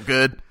 today. It's so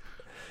good.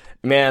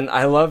 Man,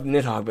 I love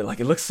Nidhogg, but like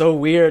it looks so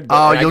weird.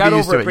 Oh, you'll get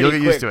used to it. You'll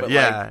get used to it.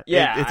 Yeah,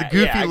 it's a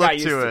goofy look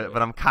to it,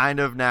 but I'm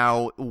kind of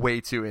now way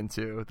too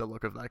into the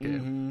look of that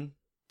game.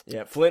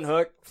 Yeah, Flint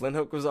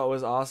Hook was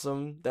always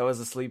awesome. That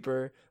was a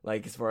sleeper.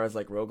 Like as far as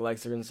like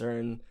roguelikes are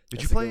concerned.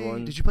 Did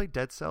you play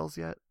Dead Cells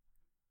yet?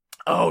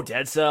 Oh,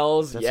 Dead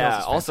Cells. Dead Cells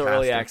is also fantastic.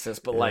 early access,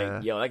 but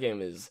like, that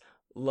game is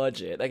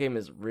legit. That game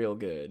is real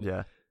good.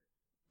 Yeah.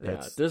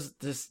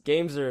 There's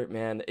games are,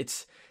 man,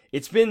 it's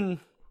been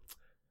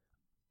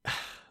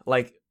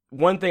like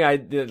one thing I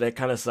did that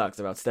kind of sucks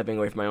about stepping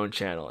away from my own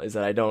channel is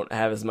that I don't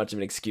have as much of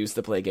an excuse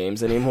to play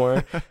games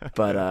anymore.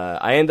 But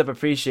I end up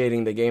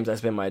appreciating the games I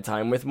spend my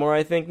time with more,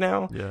 I think,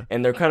 now. Yeah.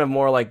 And they're kind of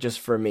more like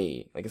just for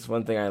me. Like it's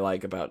one thing I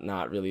like about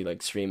not really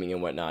like streaming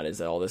and whatnot is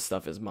that all this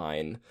stuff is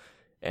mine.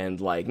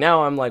 And like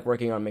now I'm like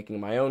working on making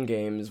my own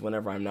games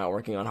whenever I'm not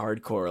working on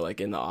hardcore,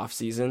 like in the off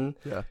season.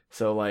 Yeah.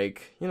 So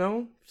like,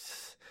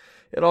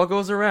 it all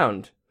goes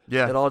around.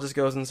 Yeah. It all just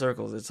goes in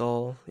circles. It's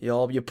all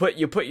you put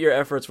your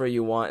efforts where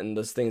you want, and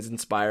those things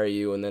inspire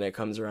you, and then it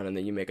comes around, and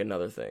then you make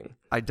another thing.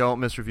 I don't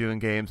miss reviewing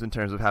games in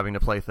terms of having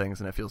to play things,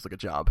 and it feels like a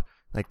job.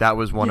 Like that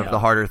was one of the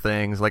harder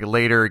things. Like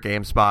later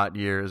GameSpot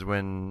years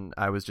when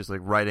I was just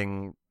like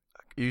writing.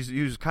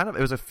 It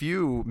was a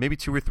few, maybe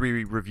 2 or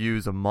 3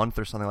 reviews a month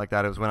or something like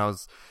that. It was when I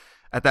was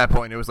at that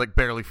point. It was like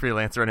barely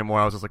freelancer anymore.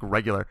 I was just like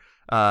regular,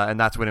 and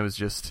that's when it was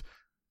just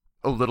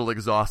a little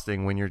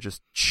exhausting when you're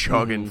just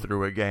chugging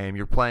through a game.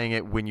 You're playing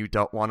it when you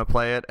don't want to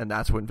play it, and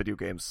that's when video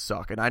games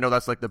suck. And I know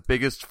that's like the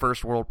biggest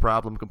first world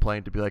problem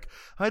complaint, to be like,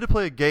 I had to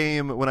play a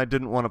game when I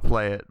didn't want to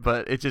play it,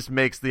 but it just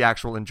makes the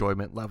actual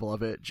enjoyment level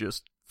of it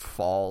just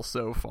fall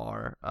so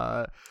far.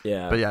 But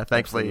yeah,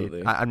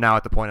 thankfully I'm now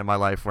at the point in my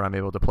life where I'm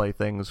able to play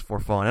things for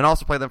fun and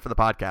also play them for the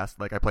podcast.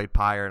 Like I played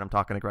Pyre, and I'm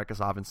talking to Greg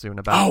Kasavin soon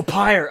about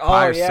Pyre.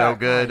 Pyre's so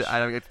good. I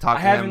don't get to talk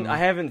to him. I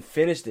haven't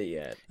finished it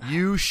yet.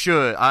 You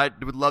should. I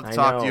would love to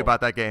talk to you about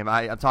that game.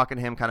 I'm talking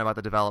to him kind of about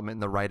the development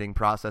and the writing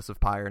process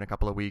of Pyre in a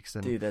couple of weeks.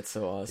 And dude, that's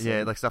so awesome.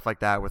 Yeah, like stuff like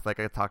that. With like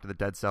I talked to the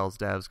Dead Cells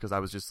devs because I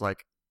was just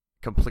like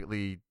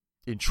completely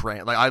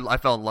entranced. Like I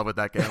fell in love with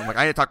that game. I'm like,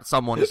 I need to talk to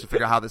someone just to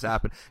figure out how this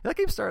happened. And that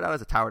game started out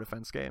as a tower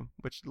defense game,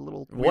 which a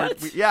little what?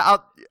 Weird. Yeah,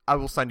 I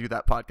will send you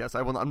that podcast.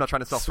 I'm not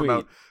trying to self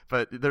promote,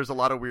 but there's a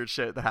lot of weird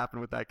shit that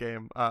happened with that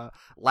game.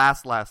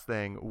 Last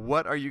thing,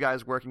 what are you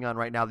guys working on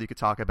right now that you could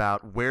talk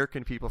about? Where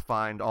can people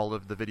find all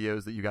of the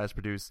videos that you guys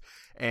produce?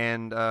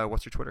 And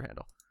what's your Twitter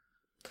handle?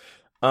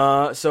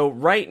 So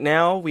right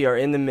now we are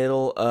in the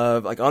middle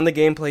of, like, on the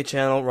gameplay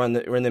channel,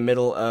 we're in the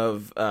middle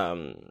of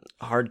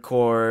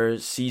hardcore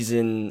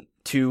season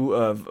 2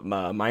 of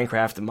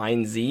Minecraft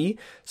Mine Z.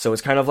 So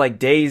it's kind of like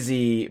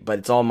DayZ, but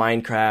it's all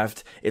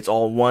Minecraft. It's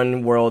all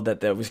one world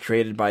that was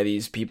created by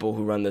these people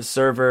who run the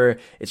server.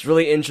 It's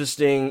really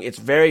interesting. It's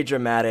very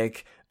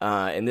dramatic.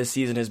 And this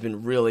season has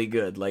been really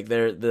good. Like,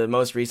 the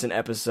most recent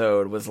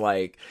episode was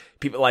like,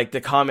 people, like,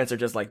 the comments are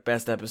just like,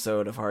 best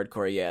episode of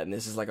hardcore yet. And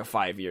this is like a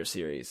 5-year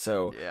series.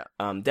 So,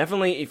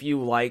 definitely, if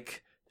you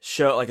like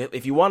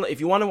if you want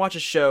to watch a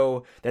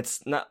show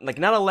that's not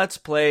a let's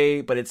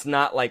play, but it's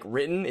not like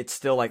written, it's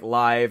still like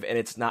live, and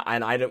it's not,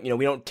 and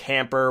we don't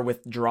tamper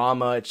with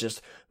drama. It's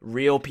just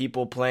real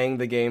people playing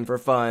the game for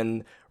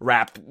fun,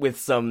 wrapped with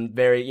some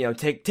very,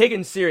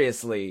 taken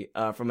seriously,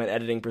 from an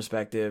editing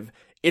perspective.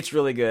 It's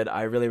really good.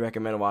 I really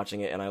recommend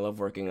watching it, and I love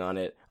working on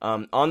it.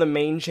 On the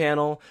main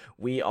channel,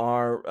 we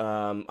are,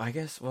 I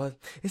guess, well,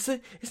 it's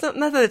not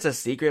that it's a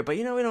secret, but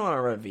we don't want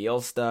to reveal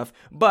stuff.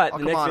 But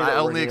come on, I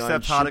only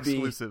accept hot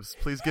exclusives.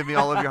 Please give me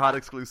all of your hot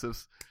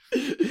exclusives.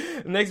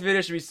 The next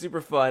video should be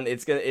super fun.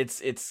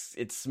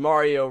 It's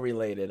Mario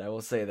related. I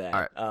will say that.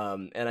 All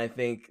right. And I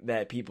think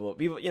that people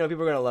are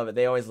gonna love it.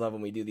 They always love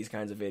when we do these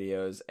kinds of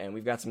videos, and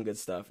we've got some good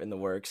stuff in the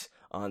works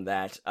on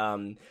that.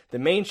 The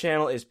main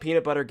channel is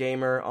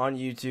PeanutButterGamer on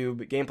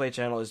YouTube. Gameplay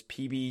channel is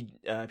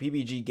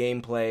PBG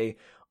Gameplay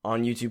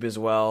on YouTube as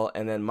well.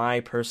 And then my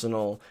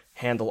personal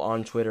handle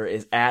on Twitter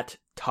is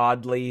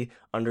 @Toddly_enough,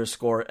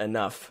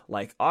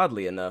 like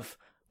oddly enough,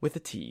 with a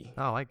T.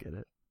 Oh, I get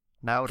it.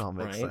 Now it all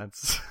makes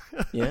sense.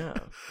 Yeah,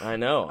 I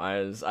know.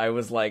 I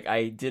was like,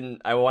 I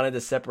wanted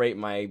to separate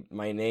my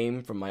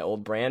name from my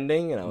old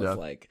branding, and I was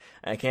like,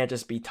 I can't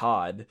just be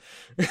Todd.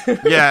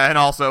 Yeah, and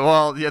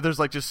also, there's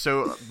like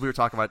we were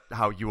talking about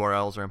how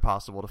URLs are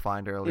impossible to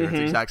find earlier. It's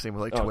the exact same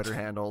with like Twitter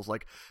handles.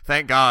 Like,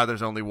 thank God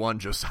there's only one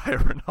Josiah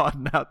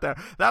Renaudin out there.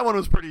 That one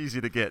was pretty easy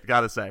to get,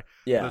 gotta say.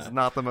 Yeah. It's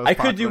not the most I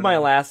could do my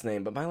name. last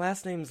name, but my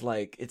last name's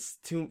like, it's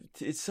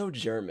so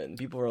German.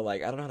 People are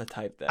like, I don't know how to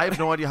type that. I have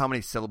no idea how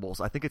many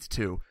syllables. I think it's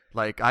 2.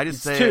 Like, I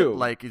just say two. it,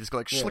 like, you just go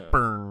like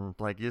Schlickbernd,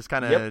 like, you just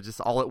kind of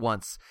just all at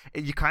once.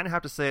 You kind of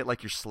have to say it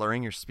like you're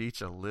slurring your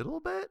speech a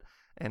little bit,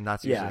 and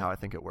that's usually how I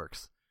think it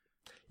works.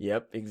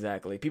 Yep,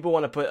 exactly. People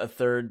want to put a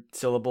third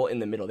syllable in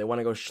the middle. They want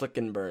to go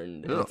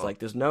Schlickbernd. And it's like,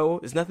 there's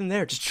nothing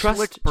there. Just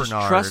trust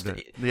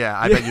it. Yeah,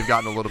 I bet you've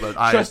gotten a little bit.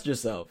 Trust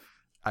yourself.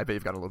 I bet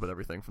you've got a little bit of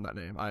everything from that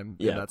name. I'm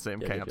in that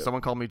same camp.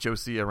 Someone called me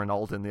Josiah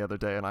Renaudin the other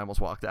day, and I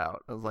almost walked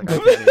out. I was like, I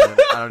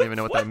don't even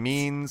know what that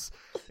means.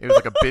 It was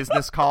like a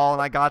business call,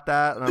 and I got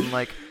that, and I'm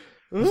like,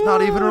 it's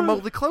not even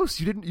remotely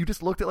close. You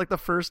just looked at like the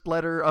first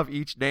letter of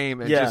each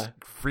name and just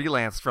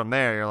freelanced from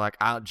there. You're like,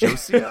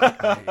 Josiah,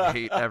 I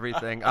hate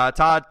everything.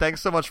 Todd,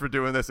 thanks so much for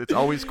doing this. It's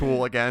always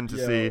cool again to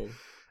see.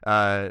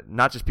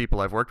 Not just people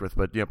I've worked with,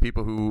 but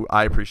people who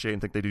I appreciate and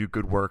think they do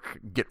good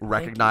work get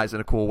recognized in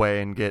a cool way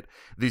and get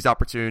these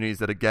opportunities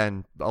that,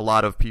 again, a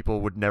lot of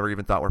people would never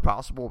even thought were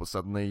possible. But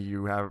suddenly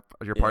you're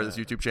part of this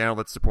YouTube channel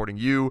that's supporting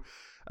you,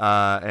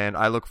 and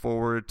I look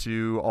forward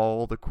to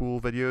all the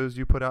cool videos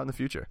you put out in the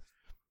future.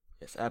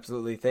 Yes,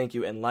 absolutely. Thank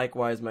you. And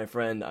likewise, my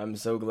friend, I'm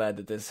so glad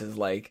that this has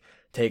like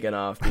taken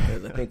off,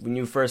 because I think when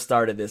you first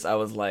started this, I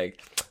was like,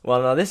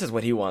 well, no, this is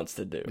what he wants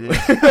to do.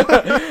 Yeah.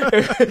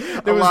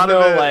 There was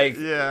no like,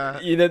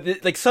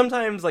 like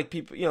sometimes like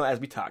people, as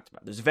we talked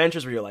about, there's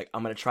ventures where you're like,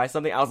 I'm going to try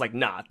something. I was like,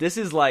 nah, this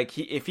is like,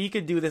 if he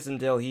could do this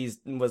until he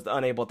was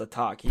unable to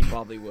talk, he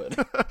probably would.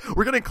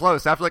 We're getting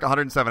close. After like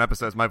 107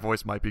 episodes, my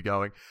voice might be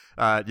going.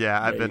 I've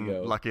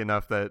been lucky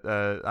enough that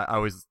I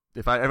always,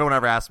 everyone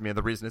ever asks me, and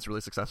the reason it's really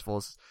successful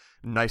is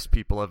nice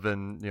people have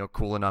been,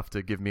 cool enough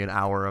to give me an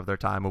hour of their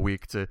time a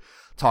week to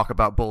talk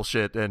about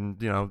bullshit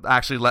and,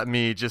 actually let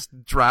me just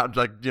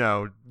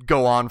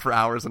go on for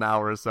hours and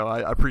hours. So I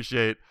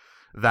appreciate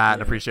that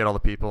and appreciate all the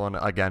people. And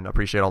again,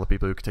 appreciate all the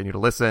people who continue to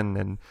listen.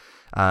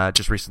 And,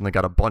 just recently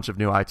got a bunch of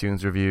new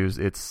iTunes reviews.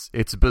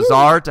 It's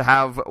bizarre to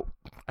have,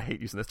 I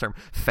hate using this term,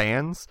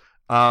 fans,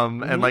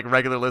 and like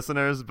regular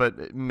listeners,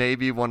 but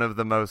maybe one of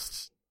the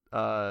most,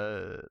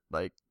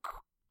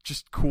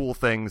 just cool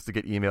things to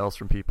get emails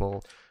from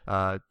people.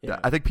 I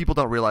think people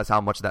don't realize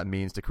how much that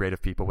means to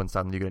creative people when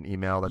suddenly you get an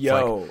email that's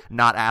like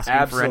not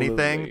asking for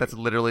anything. That's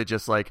literally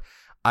just like,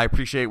 I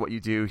appreciate what you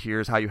do.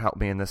 Here's how you help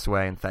me in this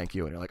way, and thank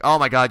you. And you're like, oh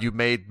my God, you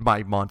made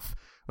my month.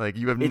 Like,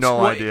 you have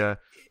no idea.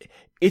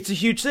 It's a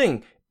huge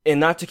thing. And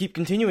not to keep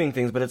continuing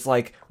things, but it's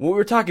like, what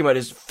we're talking about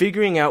is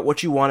figuring out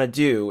what you want to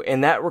do.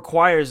 And that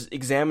requires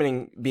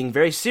being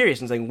very serious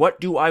and saying, what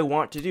do I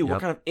want to do?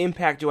 What kind of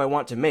impact do I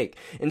want to make?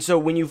 And so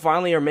when you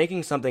finally are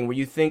making something where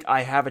you think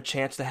I have a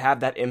chance to have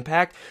that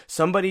impact,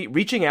 someone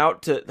reaching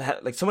out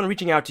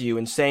to you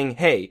and saying,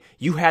 hey,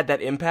 you had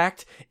that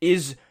impact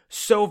is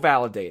so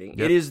validating.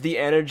 It is the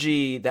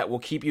energy that will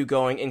keep you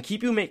going and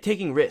keep you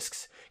taking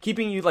risks.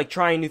 Keeping you like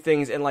trying new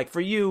things, and like for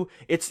you,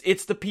 it's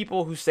the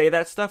people who say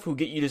that stuff who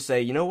get you to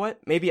say, you know what,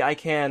 maybe I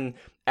can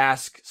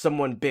ask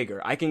someone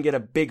bigger. I can get a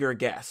bigger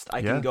guest.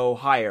 I can go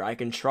higher. I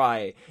can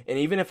try. And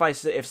even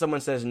if someone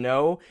says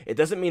no, it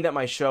doesn't mean that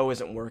my show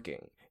isn't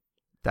working.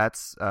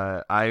 that's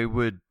I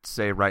would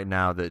say right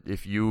now that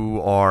if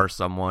you are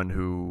someone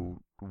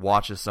who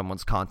watches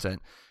someone's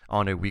content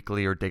on a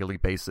weekly or daily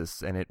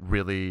basis, and it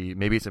really,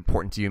 maybe it's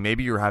important to you,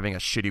 maybe you're having a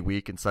shitty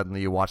week and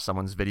suddenly you watch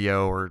someone's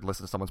video or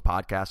listen to someone's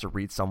podcast or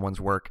read someone's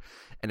work,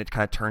 and it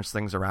kind of turns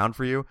things around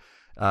for you.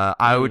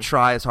 I would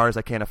try as hard as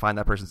I can to find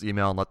that person's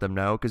email and let them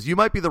know, because you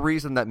might be the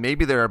reason that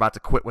maybe they're about to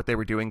quit what they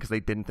were doing because they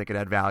didn't think it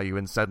had value,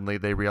 and suddenly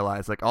they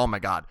realize, like, oh my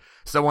god,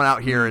 someone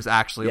out here is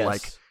actually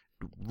like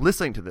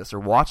listening to this or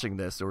watching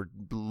this or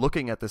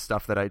looking at this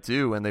stuff that I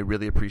do, and they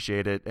really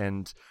appreciate it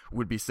and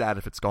would be sad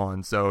if it's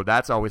gone. So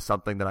that's always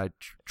something that I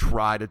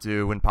try to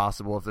do when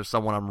possible. If there's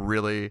someone I'm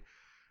really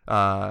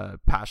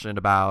passionate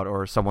about,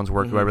 or someone's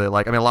work who I really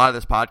like. I mean, a lot of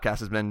this podcast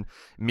has been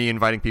me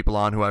inviting people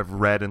on who I've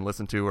read and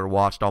listened to or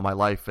watched all my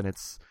life, and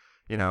it's,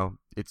 you know,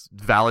 it's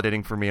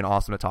validating for me and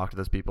awesome to talk to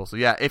those people. So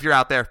yeah, if you're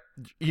out there,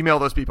 email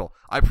those people.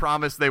 I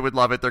promise they would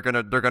love it. They're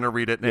gonna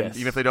read it, and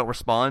even if they don't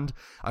respond,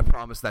 I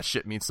promise that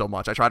shit means so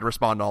much. I try to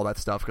respond to all that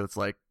stuff because it's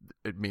like,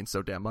 it means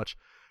so damn much.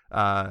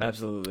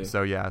 Absolutely.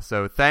 So yeah,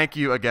 so thank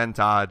you again,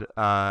 Todd.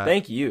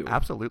 Thank you.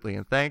 Absolutely,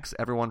 and thanks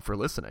everyone for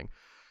listening.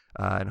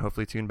 And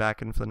hopefully tune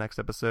back in for the next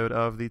episode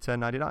of the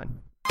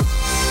 1099.